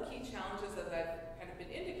one of the key challenges, as I've kind of been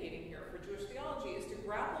indicating here for Jewish theology, is to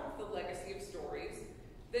grapple with the legacy of stories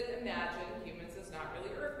that imagine humans as not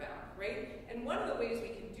really earthbound, right? And one of the ways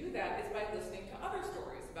we can do that is by listening to other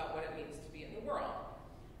stories about what it means to be in the world.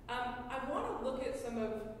 I want to look at some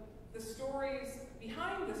of the stories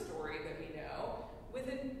behind the story that we know with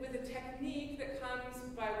a technique that comes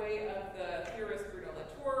by way of the theorist Bruno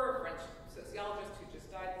Latour, a French sociologist who just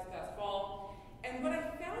died this past fall. And what I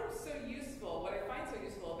find so useful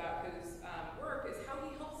about his work is how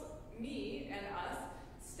he helps me and us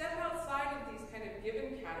step outside of these kind of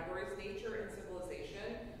given categories, nature and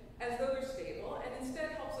civilization, as though they're stable, and instead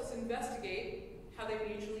helps us investigate how they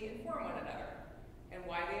mutually inform one another and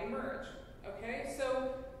why they emerge. Okay,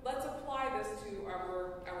 so let's apply this to our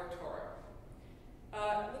Torah.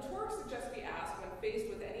 Latour suggests we ask, when faced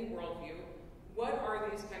with any worldview, what are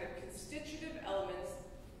these kind of constitutive elements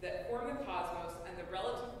that form the cosmos and the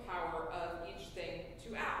relative power of each thing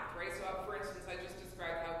to act, right? So for instance, I just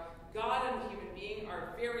described how God and the human being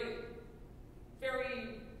are very,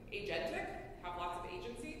 very agentic, have lots of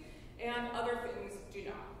agency, and other things do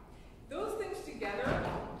not. Those things together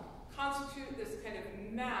constitute this kind of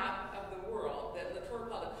map of the world that Latour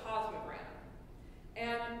called a cosmogram.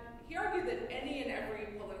 And he argued that any and every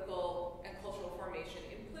political and cultural formation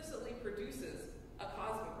implicitly produces a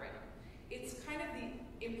cosmogram. It's kind of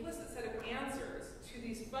the implicit set of answers to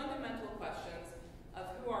these fundamental questions of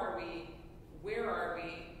who are we, where are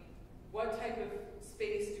we, what type of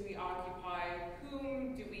space do we occupy,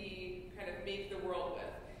 whom do we kind of make the world with.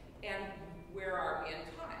 where are we in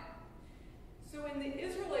time? So in the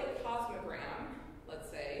Israelite cosmogram, let's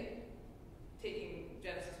say, taking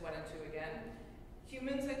Genesis 1 and 2 again,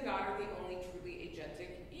 humans and God are the only truly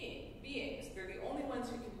agentic beings. They're the only ones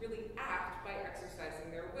who can really act by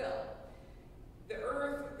exercising their will. The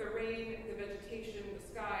earth, the rain, the vegetation,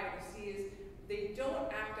 the sky, the seas, they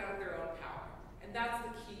don't act out of their own power. And that's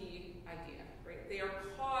the key idea, right? They are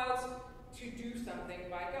caused to do something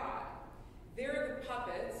by God. They're the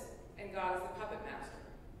puppets, and God is the puppet master,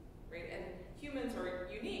 right? And humans are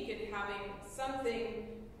unique in having something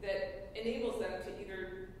that enables them to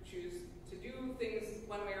either choose to do things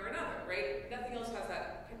one way or another, right? Nothing else has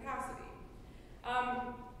that capacity.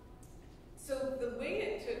 So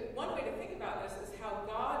one way to think about this is how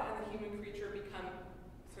God and the human creature become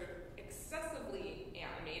sort of excessively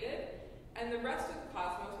animated, and the rest of the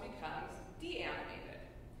cosmos becomes de-animated.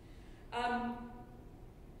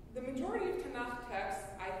 The majority of Tanakh texts,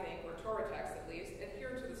 I think, or Torah texts at least,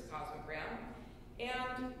 adhere to this cosmogram,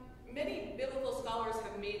 and many biblical scholars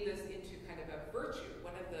have made this into kind of a virtue,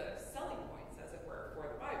 one of the selling points, as it were, for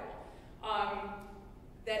the Bible,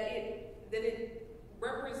 that it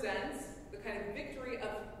represents the kind of victory of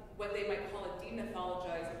what they might call a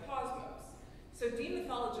demythologized cosmos. So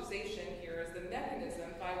demythologization here is the mechanism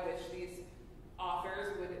by which these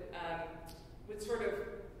authors would sort of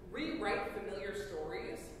rewrite familiar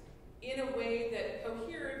stories in a way that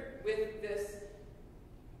cohered with this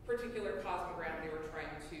particular cosmogram they were trying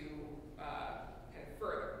to kind of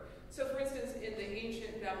further. So for instance, in the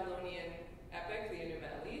ancient Babylonian epic, the Enuma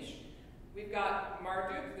Elish, we've got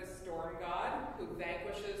Marduk, the storm god, who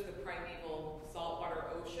vanquishes the primeval saltwater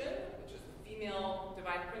ocean, which is the female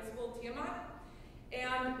divine principle, Tiamat.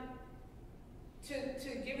 And to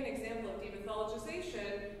give an example of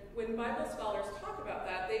demythologization, when Bible scholars talk about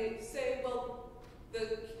that, they say, well,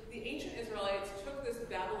 the ancient Israelites took this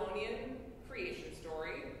Babylonian creation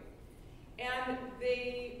story, and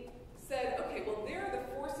they said, okay, well, there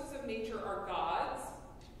the forces of nature are gods.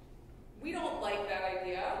 We don't like that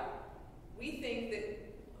idea. We think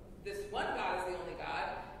that this one God is the only God.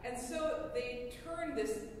 And so they turn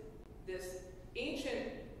this ancient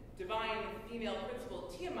divine female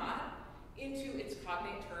principle, Tiamat, into its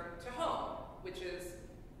cognate term, Tehom, which is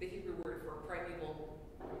the Hebrew word for primeval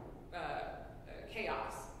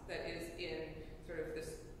chaos that is in sort of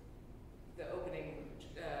the opening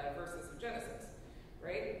verses of Genesis,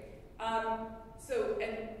 right?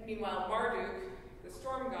 And meanwhile, Marduk, the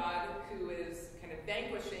storm god, who is kind of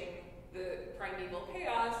vanquishing the primeval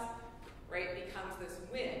chaos, right, becomes this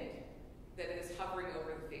wind that is hovering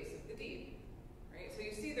over the face of the deep, right? So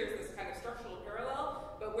you see there's this kind of structural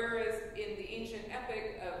parallel, but whereas in the ancient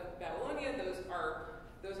epic of Babylonia,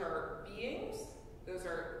 those are beings, those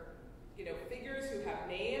are, figures who have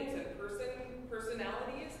names and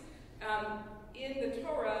personalities. In the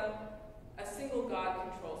Torah, a single God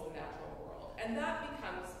controls the natural world, and that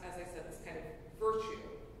becomes, as I said, this kind of virtue.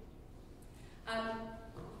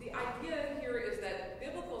 The idea here is that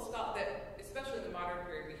biblical scholars, that especially in the modern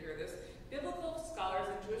period we hear this, biblical scholars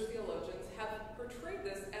and Jewish theologians have portrayed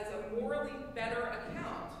this as a morally better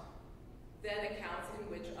account than accounts in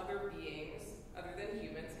which other beings, other than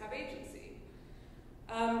humans, have agency.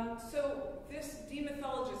 So this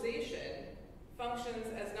demythologization functions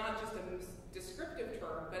as not just a descriptive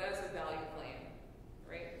term, but as a value claim,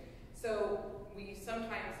 right? So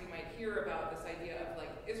sometimes you might hear about this idea of like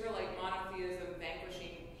Israelite monotheism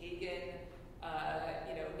vanquishing pagan,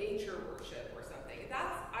 nature worship or something.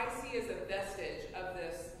 That's, I see as a vestige of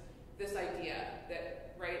this idea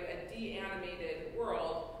that, right, a de-animated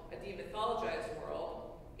world, a demythologized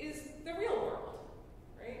world, is the real world,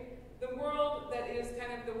 right? The world that is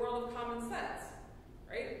kind of the world of common sense,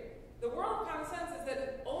 right? The world of common sense is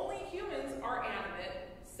that only humans are animate,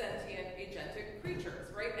 sentient, agentic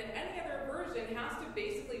creatures, right? And any other version has to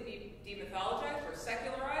basically be demythologized or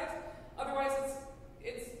secularized. Otherwise,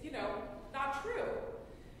 it's not true.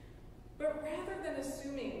 But rather than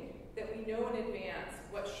assuming that we know in advance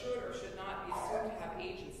what should or should not be assumed to have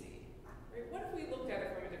agency, right? What if we looked at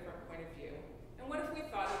it from a different point of view? And what if we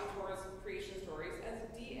thought of Torah's creation stories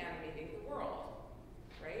as de-animating the world,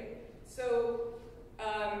 right? So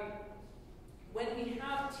when we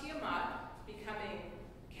have Tiamat becoming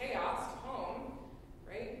chaos, home,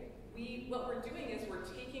 right? What we're doing is we're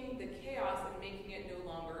taking the chaos and making it no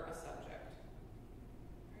longer a subject.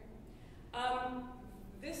 Right?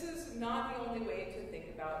 This is not the only way to think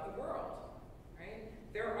about the world, right?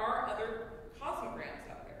 There are other cosmograms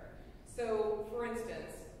out there. So, for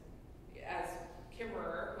instance, as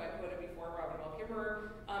Kimmerer, who I quoted before, Robin Wall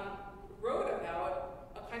Kimmerer, wrote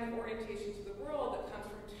about a kind of orientation to the world that comes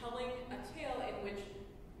from telling a tale in which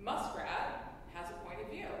Muskrat,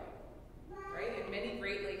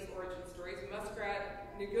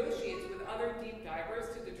 negotiates with other deep divers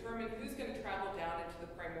to determine who's going to travel down into the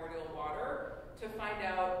primordial water to find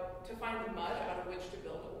the mud out of which to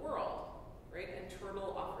build a world, right? And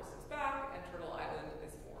Turtle offers his back, and Turtle Island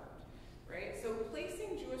is formed, right? So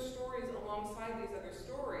placing Jewish stories alongside these other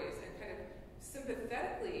stories and kind of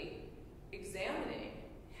sympathetically examining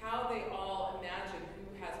how they all imagine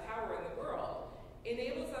who has power in the world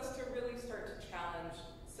enables us to really start to challenge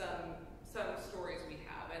some stories we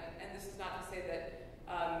have. And this is not to say that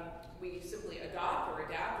we simply adopt or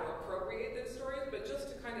adapt or appropriate those stories, but just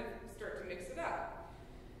to kind of start to mix it up.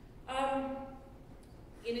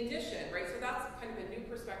 In addition, right, so that's kind of a new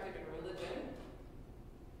perspective in religion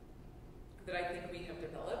that I think we have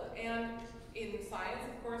developed. And in science,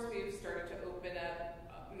 of course, we've started to open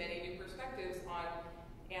up many new perspectives on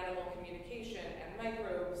animal communication and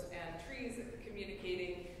microbes and trees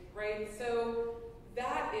communicating, right? So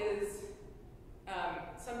that is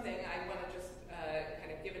something I want to just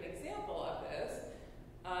kind of give an example of this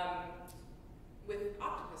with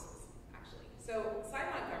octopuses, actually. So Cy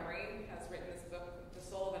Montgomery has written this book, The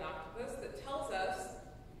Soul of an Octopus, that tells us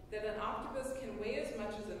that an octopus can weigh as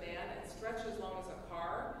much as a man and stretch as long as a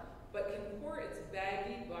car, but can pour its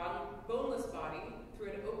baggy, boneless body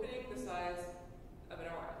through an opening the size of an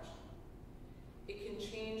orange. It can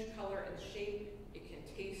change color and shape. It can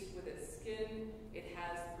taste with its skin. It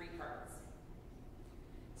has 3 hearts.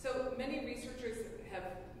 So many researchers have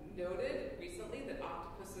noted recently that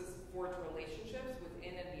octopuses forge relationships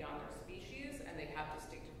within and beyond their species, and they have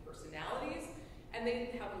distinctive personalities, and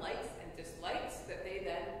they have likes and dislikes that they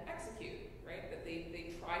then execute, right? That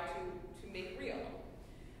they try to make real.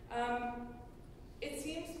 It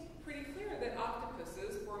seems pretty clear that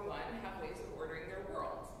octopuses, for one, have ways of ordering their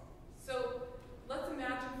worlds. So let's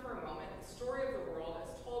imagine for a moment the story of the world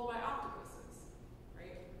as told by octopuses,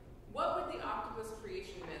 right? What would the octopus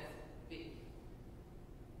creation myth be?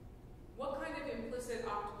 What kind of implicit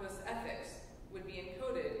octopus ethics would be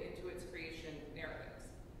encoded into its creation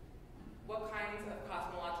narratives? What kinds of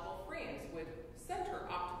cosmological frames would center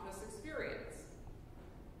octopus experience?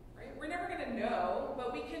 Right? We're never going to know,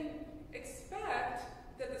 but we can expect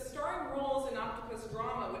that the starring roles in octopus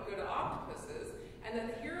drama would go to octopuses, and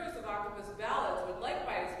that the heroes of octopus ballads would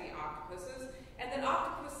likewise be octopuses, and that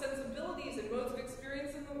octopus sensibilities and modes of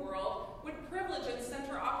experience in the world would privilege and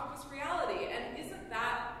center octopus reality. And isn't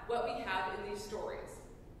that what we have in these stories,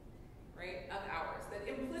 right, of ours, that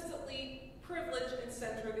implicitly privilege and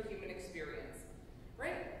center the human experience,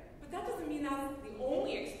 right? But that doesn't mean that's the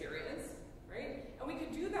only experience, right? And we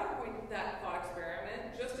could do that thought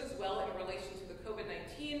experiment just as well in relation to the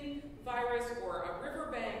COVID-19 virus or a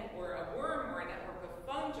riverbank or a worm or a network of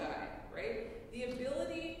fungi, right? The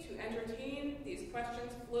ability to entertain these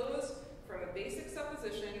questions flows from a basic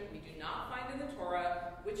supposition we do not find in the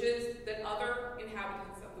Torah, which is that other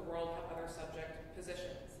inhabitants of the world have other subject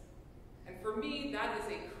positions. And for me, that is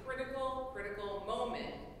a critical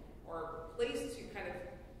moment or place to kind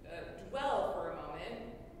of dwell for a moment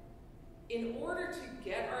in order to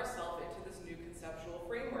get ourselves into this new conceptual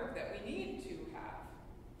framework that we need to have,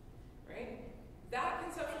 right? That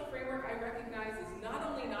conceptual framework I recognize is not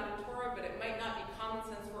only not in Torah, but it might not be common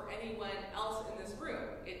sense for anyone else in this room.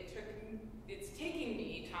 It's taking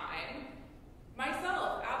me time,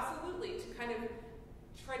 myself, absolutely, to kind of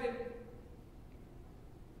try to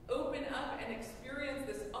open up and experience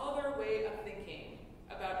this other way of thinking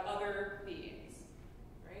about other beings,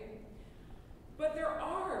 right? But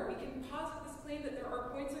we can posit this claim that there are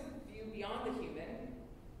points of view beyond the human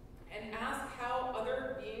and ask how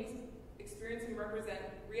other beings experience and represent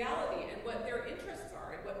reality and what their interests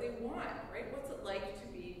are and what they want, right? What's it like to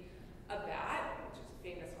be a bat, which is a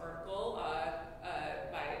famous article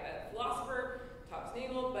by a philosopher, Thomas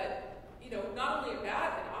Nagel, but not only a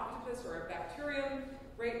bat, an octopus, or a bacterium,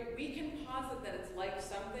 right? We can posit that it's like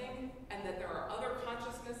something and that there are other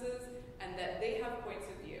consciousnesses and that they have points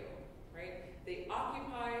of view, right? They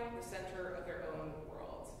occupy the center of their own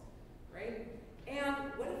worlds, right? And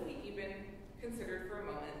what if we even considered for a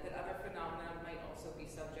moment that other phenomena might also be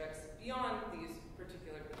subjects beyond these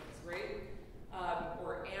particular beings, right?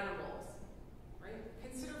 Or animals, right?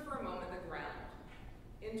 Consider for a moment the ground.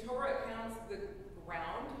 In Torah accounts, the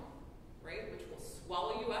ground, right, which will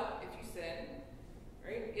swallow you up if you sin,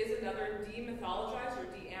 right, is another demythologized or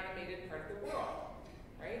de-animated part of the world,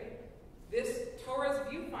 right? This Torah's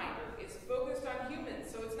viewfinder is focused on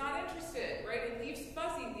humans, so it's not interested, right? It leaves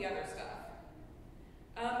fuzzy the other stuff.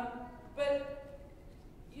 But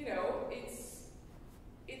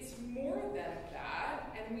it's more than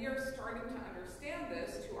that, and we are starting to understand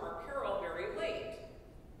this to our peril very late,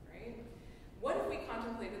 right? What if we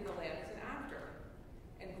contemplated the land as an actor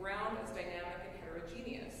and ground as dynamic and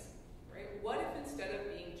heterogeneous, right? What if instead of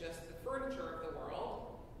being just the furniture of the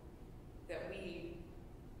world that we,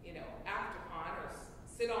 act upon or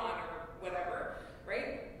sit on or whatever,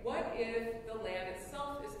 right? What if the land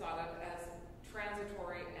itself is thought of as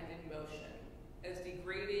transitory and in motion, as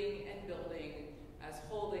degrading and building, as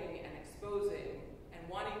holding and exposing and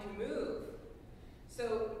wanting to move?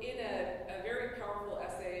 So in a very powerful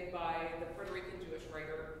essay by the Puerto Rican Jewish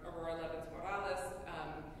writer Aurora Levins Morales,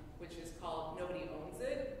 which is called Nobody Owns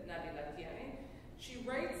It, Nadie la Tiene, she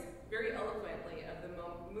writes very eloquently of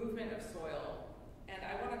the movement of soil. And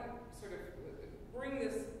I want to sort of bring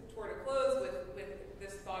this toward a close with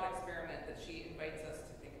this thought experiment that she invites us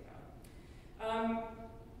to think about.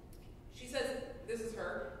 She says, this is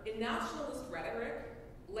her, in nationalist rhetoric,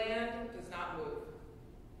 land does not move.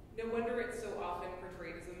 No wonder it's so often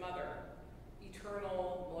portrayed as a mother,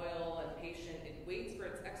 eternal, loyal, and patient. It waits for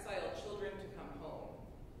its exiled children to come home.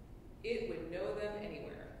 It would know them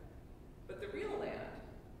anywhere. But the real land,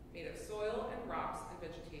 made of soil and rocks and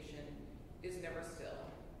vegetation, is never still.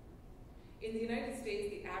 In the United States,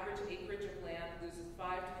 the average acreage of land loses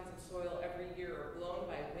 5 tons of soil every year, blown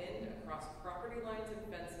by wind across property lines and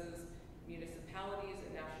fences, municipalities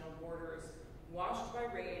and national borders, washed by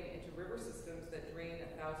rain into river systems that drain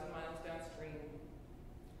 1,000 miles downstream.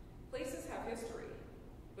 Places have history,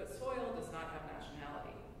 but soil does not have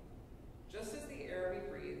nationality. Just as the air we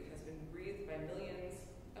breathe has been breathed by millions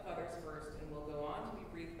of others first and will go on to be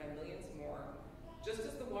breathed by millions more, just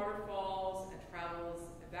as the water falls and travels,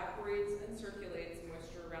 evaporates and circulates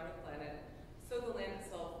moisture around the planet, so the land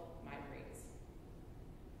itself migrates.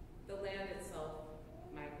 The land itself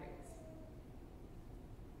migrates.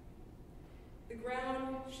 The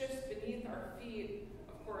ground shifts beneath our feet,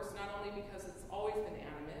 of course, not only because it's always been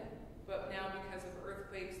animate, but now because of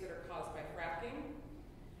earthquakes that are caused by fracking,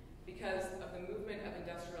 because of the movement of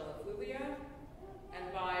industrial effluvia,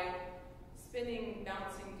 and by spinning,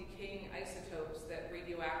 bouncing, decaying isotopes that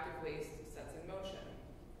radioactive waste sets in motion.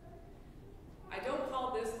 I don't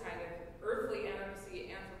call this kind of earthly animacy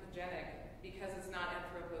anthropogenic because it's not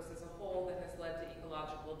anthropos as a whole that has led to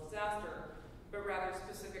ecological disaster, but rather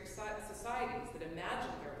specific societies that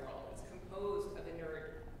imagine their world as composed of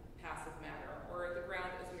inert, passive matter, or the ground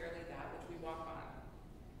as merely that which we walk on,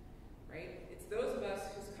 right? It's those of us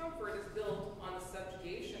whose comfort is built on the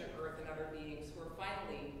subjugation of earth and other beings who are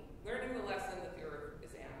finally learning the lesson that the earth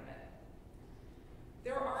is animate.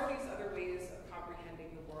 There are these other ways of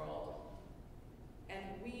comprehending the world, and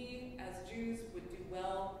we as Jews would do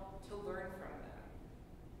well to learn from them.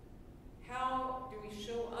 How do we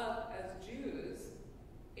show up as Jews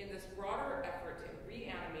in this broader effort to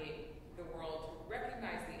reanimate the world, to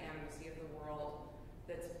recognize the animacy of the world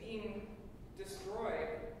that's being destroyed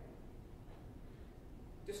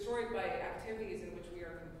by activities in which we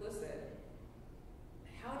are complicit?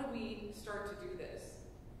 How do we start to do this?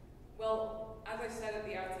 Well, as I said at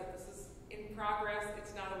the outset, this is in progress.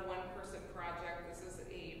 It's not a one-person project. This is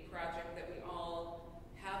a project that we all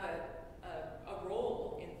have a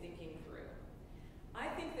role in thinking through. I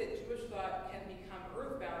think that Jewish thought can become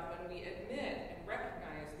earthbound when we admit and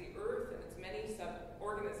recognize the earth and its many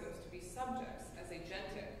organisms to be subjects as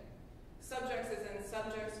agentic. Subjects as in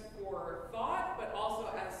subjects for thought, but also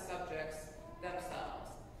as subjects themselves.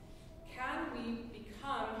 Can we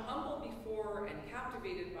become humble before and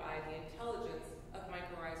captivated by the intelligence of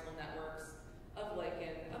mycorrhizal networks, of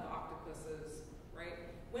lichen, of octopuses, right?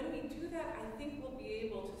 When we do that, I think we'll be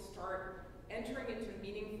able to start entering into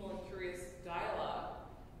meaningful and curious dialogue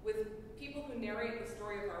with people who narrate the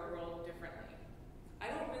story of our world differently. I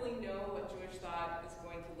don't really know what Jewish thought is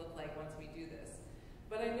going to look like once we do this,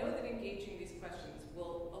 but I know that engaging these questions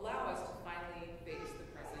will allow us to finally face the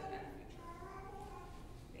present and future.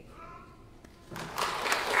 Thank you.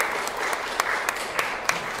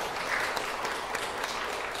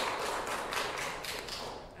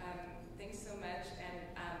 Thanks so much, and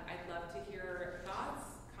I'd love to hear thoughts,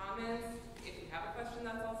 comments. If you have a question,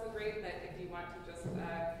 that's also great, but if you want to just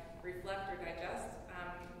reflect or digest,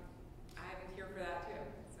 I'm here for that too.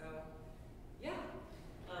 So, yeah.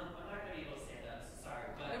 I'm not going to be able to stand up, so sorry,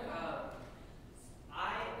 but No problem.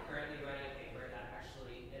 I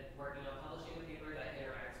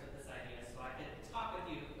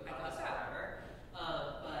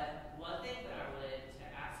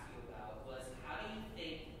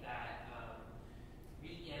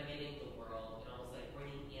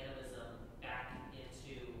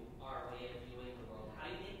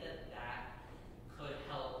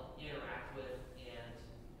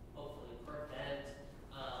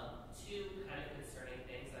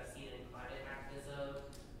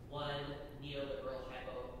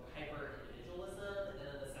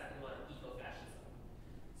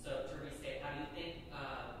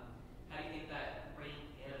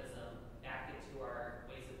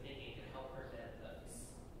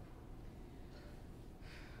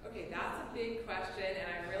big question, and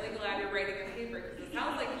I'm really glad you're writing a paper because it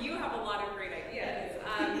sounds like you have a lot of great ideas.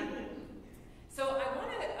 So I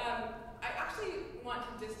actually want to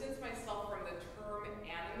distance myself from the term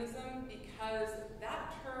animism because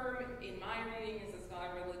that term, in my reading as a scholar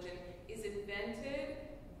of religion, is invented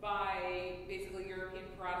by basically European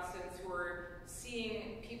Protestants who are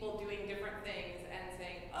seeing people doing different things and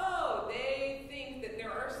saying, oh, they think that there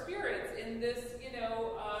are spirits in this,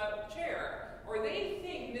 chair, or they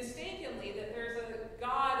think mistakenly that there's a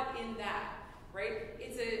God in that, right?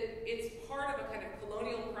 It's part of a kind of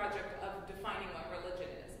colonial project of defining what religion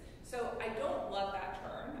is. So I don't love that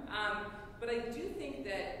term, but I do think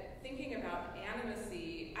that thinking about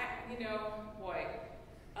animacy,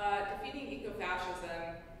 defeating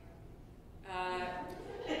ecofascism.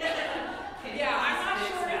 Yeah, I'm not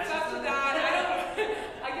sure it's up to that.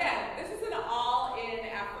 Again, this is an all-in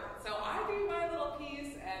effort. So I do my little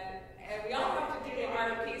piece, and we all have to do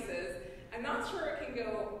our pieces. I'm not sure it can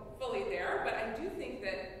go fully there, but I do think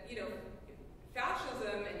that,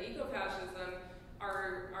 fascism and ecofascism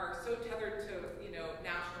are so tethered to,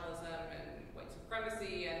 nationalism and white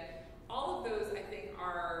supremacy, and all of those, I think,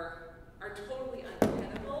 are totally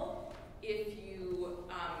untenable if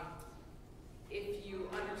you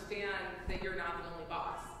understand that you're not the only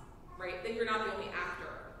boss, right? That you're not the only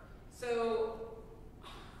actor. So,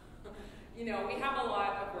 we have a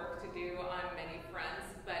lot of work to do on many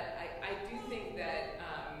fronts, but I do think that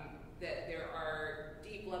that there are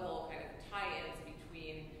deep level kind of tie-ins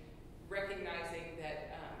between recognizing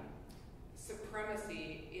that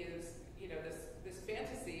supremacy is, this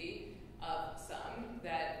fantasy of some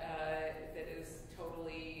that is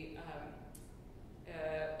totally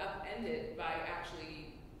upended by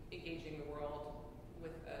actually engaging the world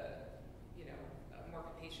with a more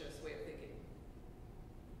capacious way of thinking.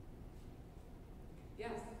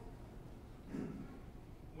 Yes?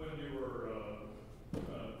 When you were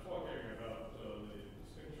talking about the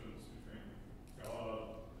distinctions between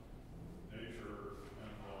God, nature, and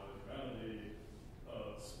humanity,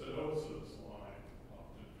 Spinoza's line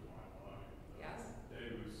popped into my mind. Yes?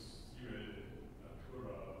 Deus iure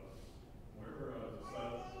natura. Where does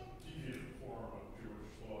that deviant form of Jewish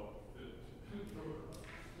thought fit into it?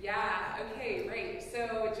 Yeah, okay, right.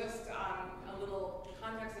 So just a little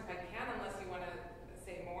context if I can, unless you want to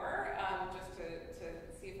say more, just to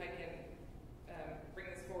see if I can bring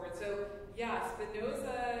this forward. So yeah,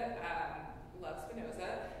 Spinoza, love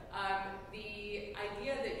Spinoza. The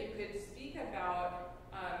idea that you could speak about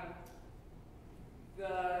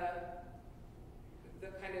the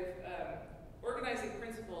kind of organizing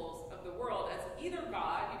principles of the world as either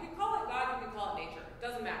God, you can call it God, you can call it nature, it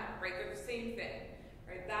doesn't matter, right? They're the same thing,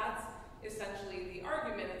 right? That's essentially the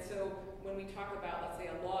argument. And so when we talk about, let's say,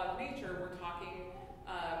 a law of nature, we're talking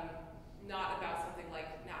not about something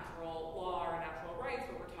like natural law or natural rights,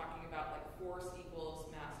 but we're talking about like force equals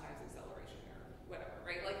mass times acceleration or whatever,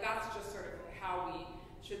 right? Like that's just sort of how we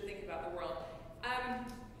should think about the world.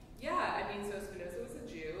 So Spinoza was a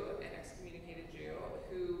Jew, an excommunicated Jew,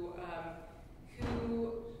 who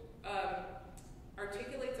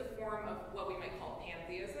articulates a form of what we might call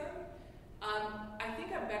pantheism. I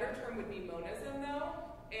think a better term would be monism, though,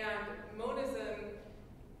 and monism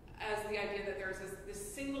as the idea that there's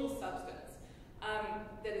this single substance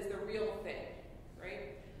that is the real thing,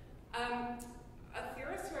 right? A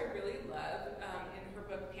theorist who I really love, in her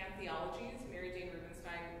book Pantheologies, Mary Jane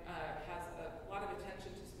Rubenstein has a lot of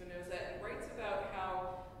attention to Spinoza and writes about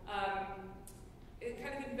how it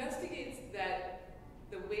kind of investigates that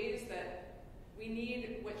the ways that we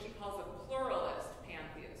need what she calls a pluralist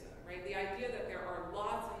pantheism, right? The idea that there are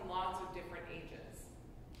lots and lots of different agents.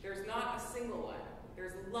 There's not a single one.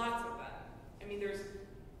 There's lots of them. I mean, there's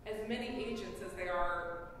as many agents as there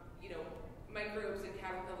are, microbes and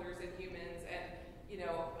caterpillars and humans and,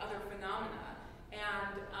 other phenomena.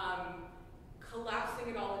 And collapsing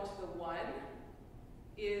it all into the one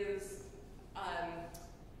is,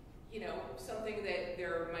 something that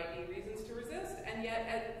there might be reasons to resist. And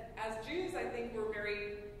yet, as Jews, I think we're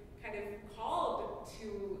very kind of called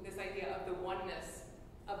to this idea of the oneness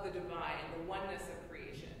of the divine, the oneness of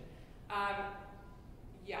creation. I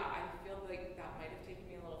feel like that might have taken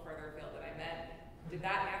me a little further afield than I meant. Did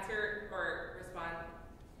that answer or respond?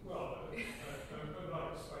 Well, I'm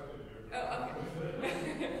not expecting you. Oh, okay.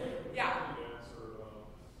 Yeah. Answer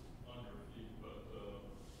on your feet, but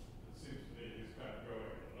it seems to me he's kind of going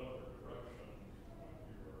in another direction when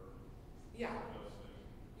you were suggesting.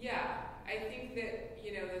 Yeah. I think that,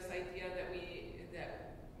 this idea that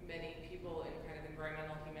many people in kind of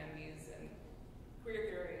environmental humanities and queer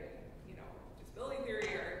theory and, disability theory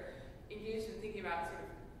are engaged in thinking about sort of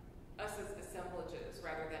us as assemblages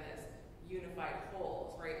rather than as unified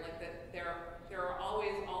wholes, right? Like that there are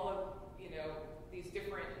always all of, these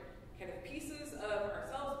different kind of pieces of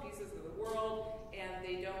ourselves, pieces of the world, and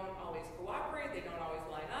they don't always cooperate, they don't always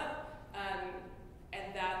line up,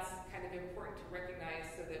 and that's kind of important to recognize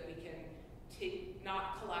so that we can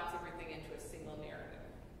not collapse everything into a single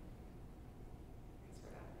narrative. Thanks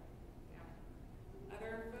for that. Yeah.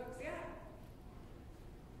 Other folks? Yeah.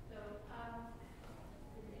 So,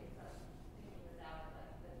 thinking this out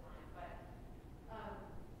at the time, but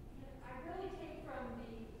I really take from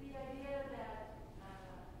the idea that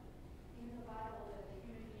in the Bible that the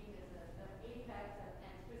human being is the apex and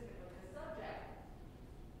specifically the subject,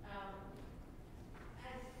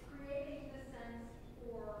 as creating the sense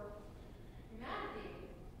for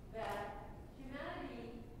humanity that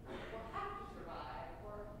humanity will have to survive,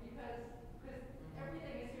 or because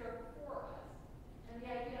everything is here for us, and the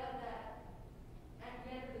idea that at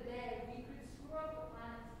the end of the day we could screw up the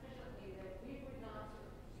planet sufficiently that we would not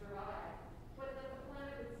survive, but that the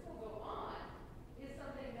planet would still go on, is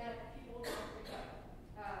something that people don't pick up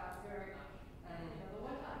very much. The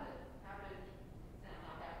one time that happened, it's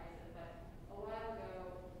not that recent, but a while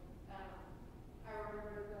ago, I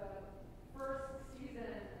remember the first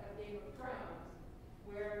season of Game of Thrones,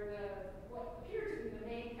 where what appeared to be the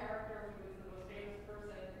main character, who was the most famous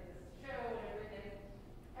person in this show and everything,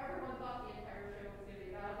 everyone thought the entire show was going to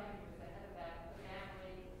be about him. He was the head of the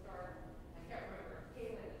family, the star. I can't remember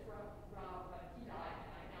Kaplan, it's Rob, but he died,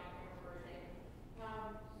 and I now can't remember his name.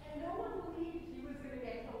 And no one believed he was going to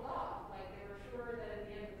get killed off. Like, they were sure that at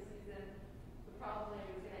the end of the season, the problem that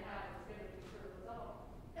he was going to have was going to be sort of resolved.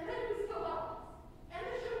 And then he was killed off. And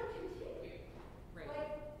the show continued. Right.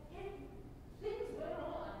 Like, things went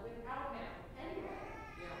on without him anyway.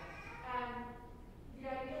 Yeah. And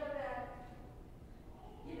the idea that,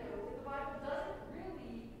 the Bible doesn't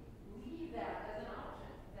really leave that as an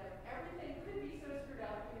option, that everything could be so screwed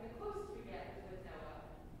up. I mean, the closest we get is with Noah.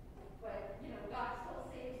 But, God still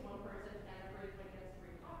saves one person and everybody gets to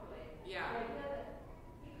repopulate. Yeah. The idea that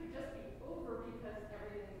it could just be over because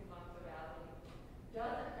everything's gone so badly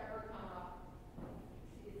doesn't ever come up,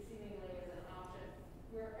 seemingly as an option,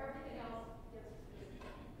 where everything else gets to just,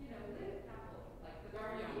 live happily. Like the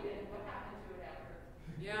Garden of Eden, what happened to it after?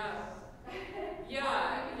 Yeah.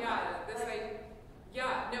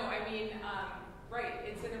 Right.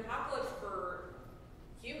 It's an apocalypse for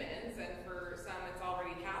humans, and for some it's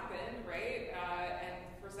already happened, right? And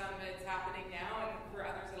for some it's happening now, and for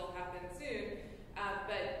others it'll happen soon.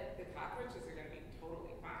 But the cockroaches are going to be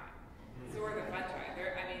totally fine. So are the fungi.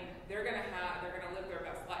 They're going to live their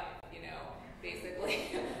best life,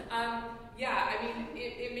 basically.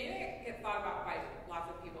 It may not get thought about by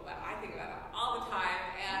lots of people, but I think about it all the time.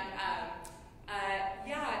 And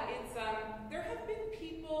it's there have been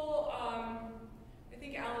people. I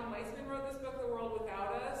think Alan Weissman wrote this book, The World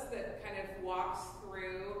Without Us, that kind of walks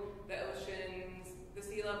through the oceans, the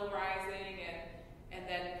sea level rising, and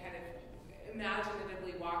then kind of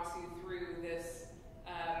imaginatively walks you through this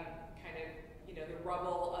the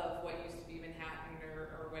rubble of what used to be Manhattan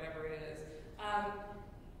or whatever it is.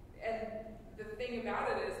 And the thing about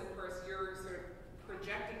it is, of course, you're sort of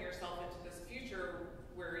projecting yourself into this future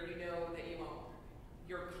where you know that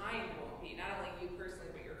your kind won't be, not only you personally,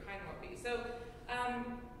 but your kind won't be. So,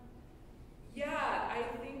 I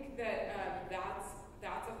think that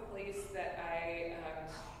that's a place that I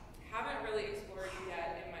haven't really explored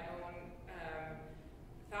yet in my own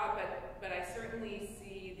thought, but I certainly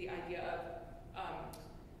see the idea of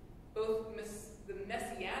both the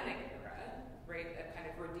Messianic era, right, that kind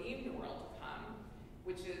of redeemed world to come,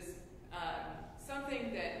 which is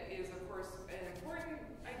something that is, of course, an important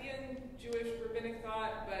idea in Jewish rabbinic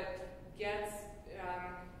thought, but gets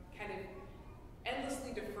kind of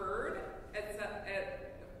endlessly deferred,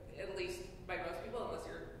 at least by most people, unless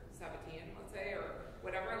you're Sabbatean, let's say, or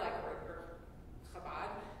whatever, or Chabad,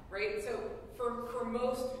 right? So for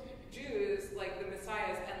most Jews, the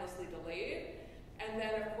Messiah is endlessly delayed. And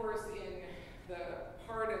then, of course, in the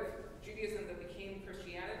part of Judaism that became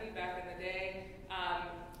Christianity back in the day,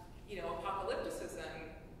 apocalypticism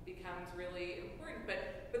becomes really important. But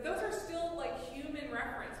those are still human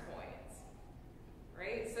reference points,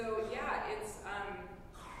 right? So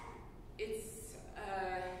it's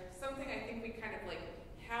something I think we kind of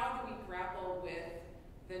how do we grapple with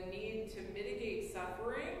the need to mitigate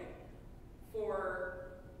suffering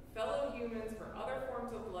for fellow humans, for other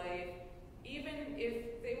forms of life, even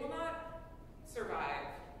if they will not survive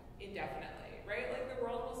indefinitely, right? The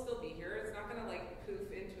world will still be here. It's not going to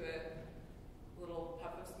poof into a little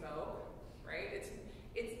puff of smoke, right?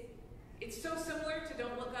 It's so similar to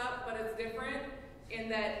Don't Look Up, but it's different. in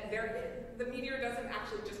that the meteor doesn't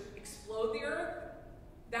actually just explode the Earth.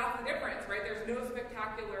 That's the difference, right? There's no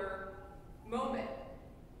spectacular moment.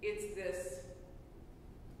 It's this,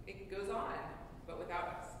 it goes on, but without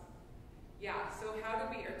us. Yeah, so how do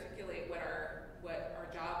we articulate what our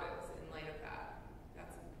job is in light of that?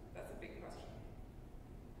 That's a big question.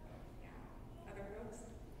 Yeah. Other folks?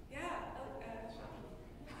 Yeah, Sean.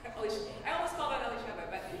 I almost called out Elisheva,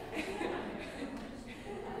 but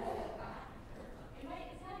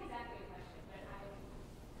It's not exactly a question, but I'm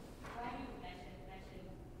glad you mentioned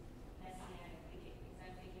messianic thinking, because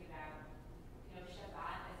I'm thinking about,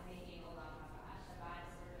 Shabbat as making Olam Haba. Shabbat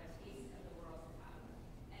is sort of a taste of the world to come.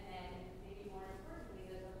 And then, maybe more importantly,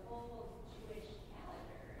 that the whole Jewish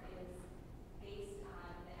calendar is based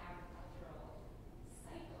on the agricultural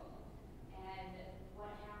cycle. And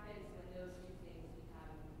what happens when those two things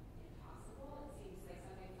become impossible? It seems like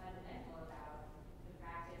something fundamental about the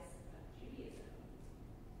practice of Judaism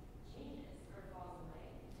changes or falls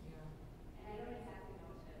away. yeah. And I don't exactly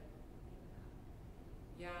know what to think about.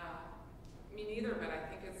 Yeah, me neither, but I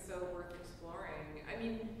think it's so worth exploring. I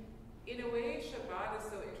mean, in a way, Shabbat is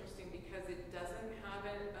so interesting because it doesn't have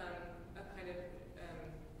a kind of,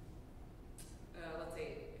 let's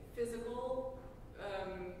say, physical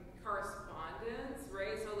correspondence,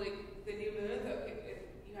 right? So like the new moon,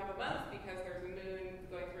 you have a month because there's a moon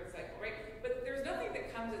going through a cycle, right? But there's nothing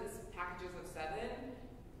that comes in packages of 7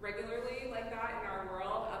 regularly like that in our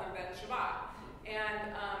world other than Shabbat.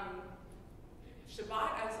 And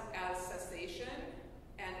Shabbat as cessation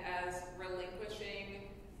and as relinquishing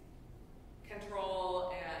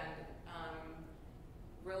control and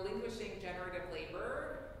relinquishing generative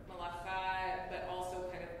labor, malacha, but also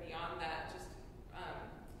kind of beyond that, just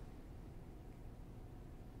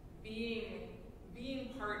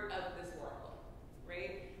being part of this world,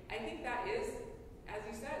 right? I think that is, as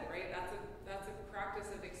you said, right? That's a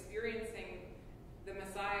practice of experiencing the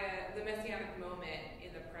Messiah, the messianic moment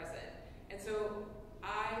in the present. And so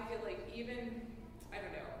I feel like even, I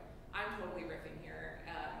don't know, I'm totally riffing here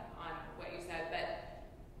on what you said, but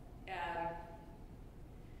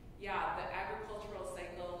yeah, the agricultural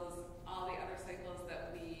cycles, all the other cycles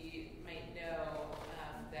that we might know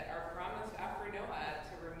that are promised after Noah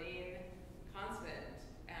to remain constant,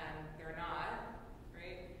 and they're not,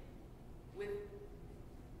 right?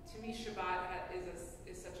 To me, Shabbat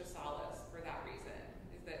is such a solace for that reason,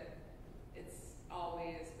 is that it's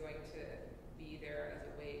always going to be there as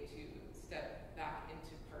a way to step back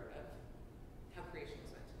into part of how creation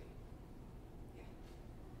was meant to be. Yeah.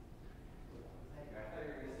 Thank you. I thought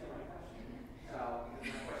you were going to say my question. So,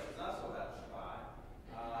 because my question is also about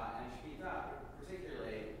Shabbat and Shemitah,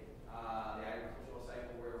 particularly the agricultural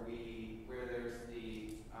cycle where there's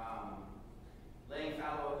the laying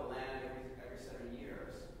fallow of the land every 7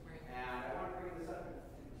 years. Right. And I want to bring this up in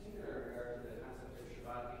particular regard to the concept of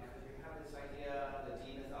Shabbat because you have this idea, the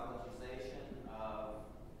demythologization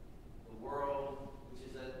of the world, which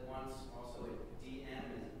is at once also a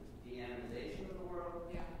de-animization of the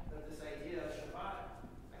world. Yeah. But this idea of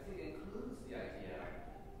Shabbat, I think, includes the idea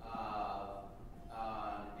of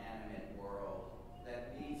an animate world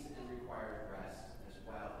that needs and requires rest as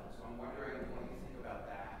well. And so I'm wondering what you think about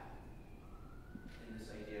that in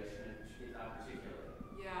this idea of Shemitah particularly.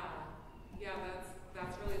 Yeah,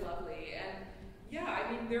 that's really lovely. And yeah, I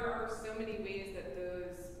mean, there are so many ways that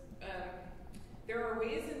there are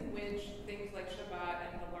ways in which things like Shabbat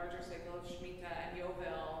and the larger cycle of Shemitah and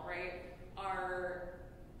Yovel, right, are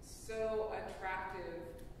so attractive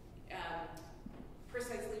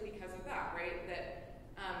precisely because of that, right? That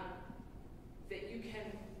you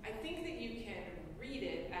can, I think that you can read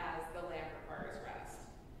it as the land requires rest.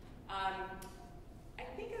 I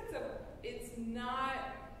think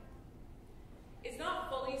it's not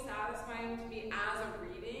fully satisfying to me as a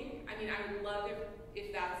reading. I mean, I would love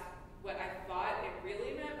if that's what I thought it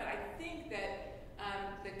really meant, but I think that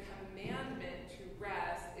the commandment to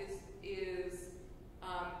rest is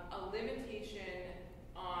a limitation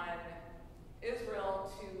on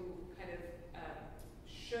Israel to kind of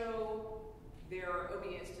show their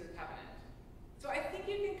obedience to the covenant. So I think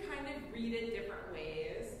you can kind of read it different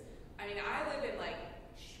ways. I mean, I live in like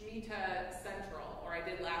Shemitah Central, or I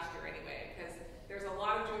did last year anyway, because there's a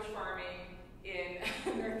lot of Jewish farming in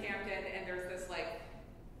Northampton, and there's this like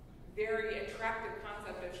very attractive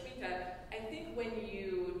concept of Shemitah. I think when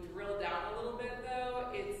you drill down a little bit, though,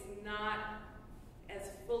 it's not as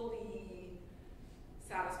fully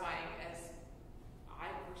satisfying as I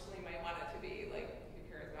personally might want it to be. Like, who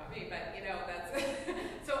cares about me? But that's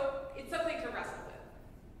so it's something to wrestle with.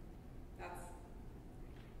 That's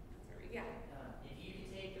yeah. If you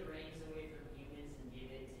could take the reins away from humans and give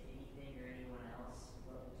it to anything or anyone else,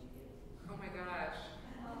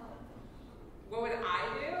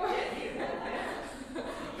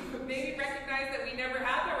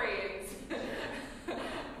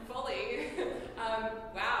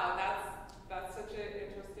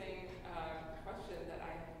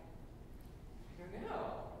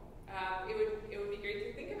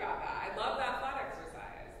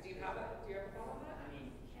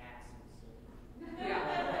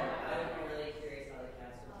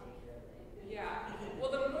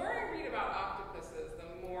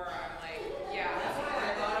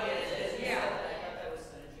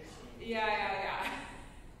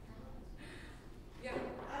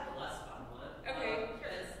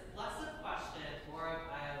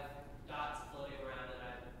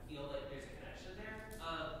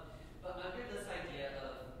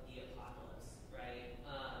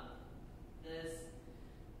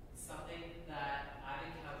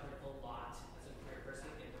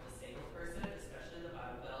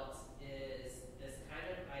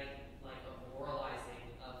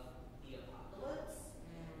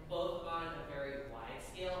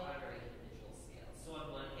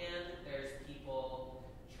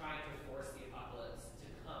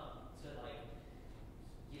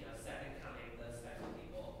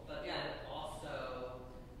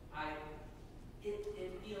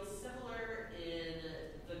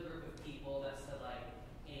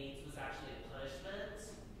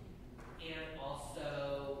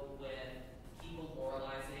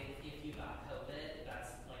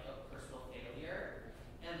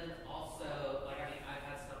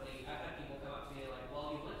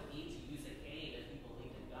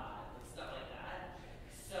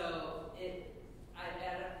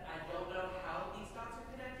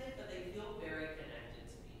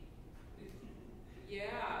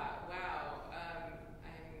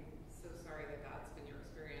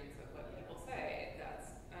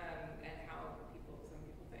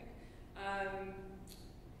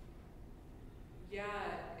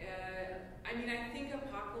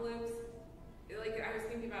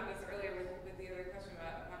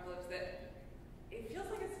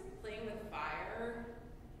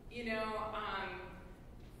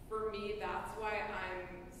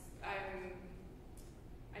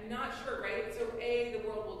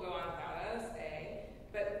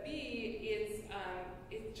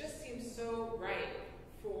 it just seems so right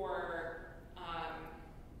for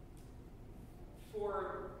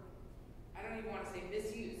I don't even want to say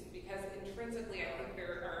misuse, because intrinsically I think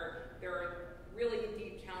there are really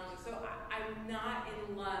deep challenges. So I'm not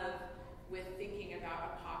in love with thinking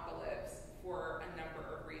about apocalypse for a number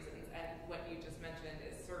of reasons, and what you just mentioned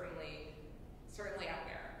is certainly out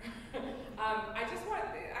there. I just wanted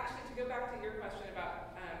actually to go back to your question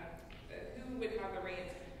about who would have the reins.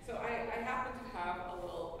 So I happen to have a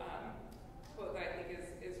little quote that I think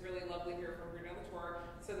is really lovely here from Bruno Latour.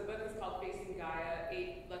 So the book is called Facing Gaia,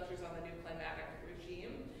 8 Lectures on the New Climatic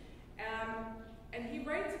Regime. And he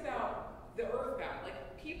writes about the earthbound, like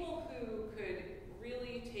people who could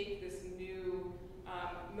really take this new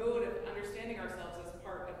mode of understanding ourselves as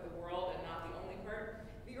part of the world and not the only part.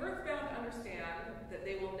 The earthbound understand that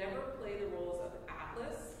they will never play the roles of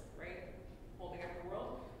Atlas, right, holding up the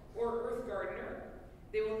world, or Earth Gardener.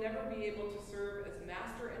 They will never be able to serve as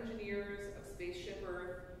master engineers of Spaceship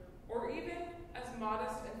Earth, or even as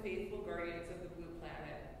modest and faithful guardians of the blue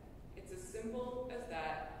planet. It's as simple as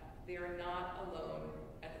that. They are not alone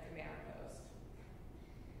at the command post.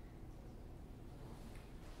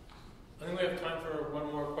 I think we have time for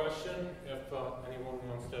one more question, if anyone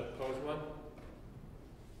wants to pose one.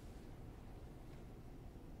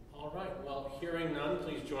 All right, well, hearing none,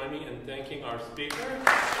 please join me in thanking our speaker.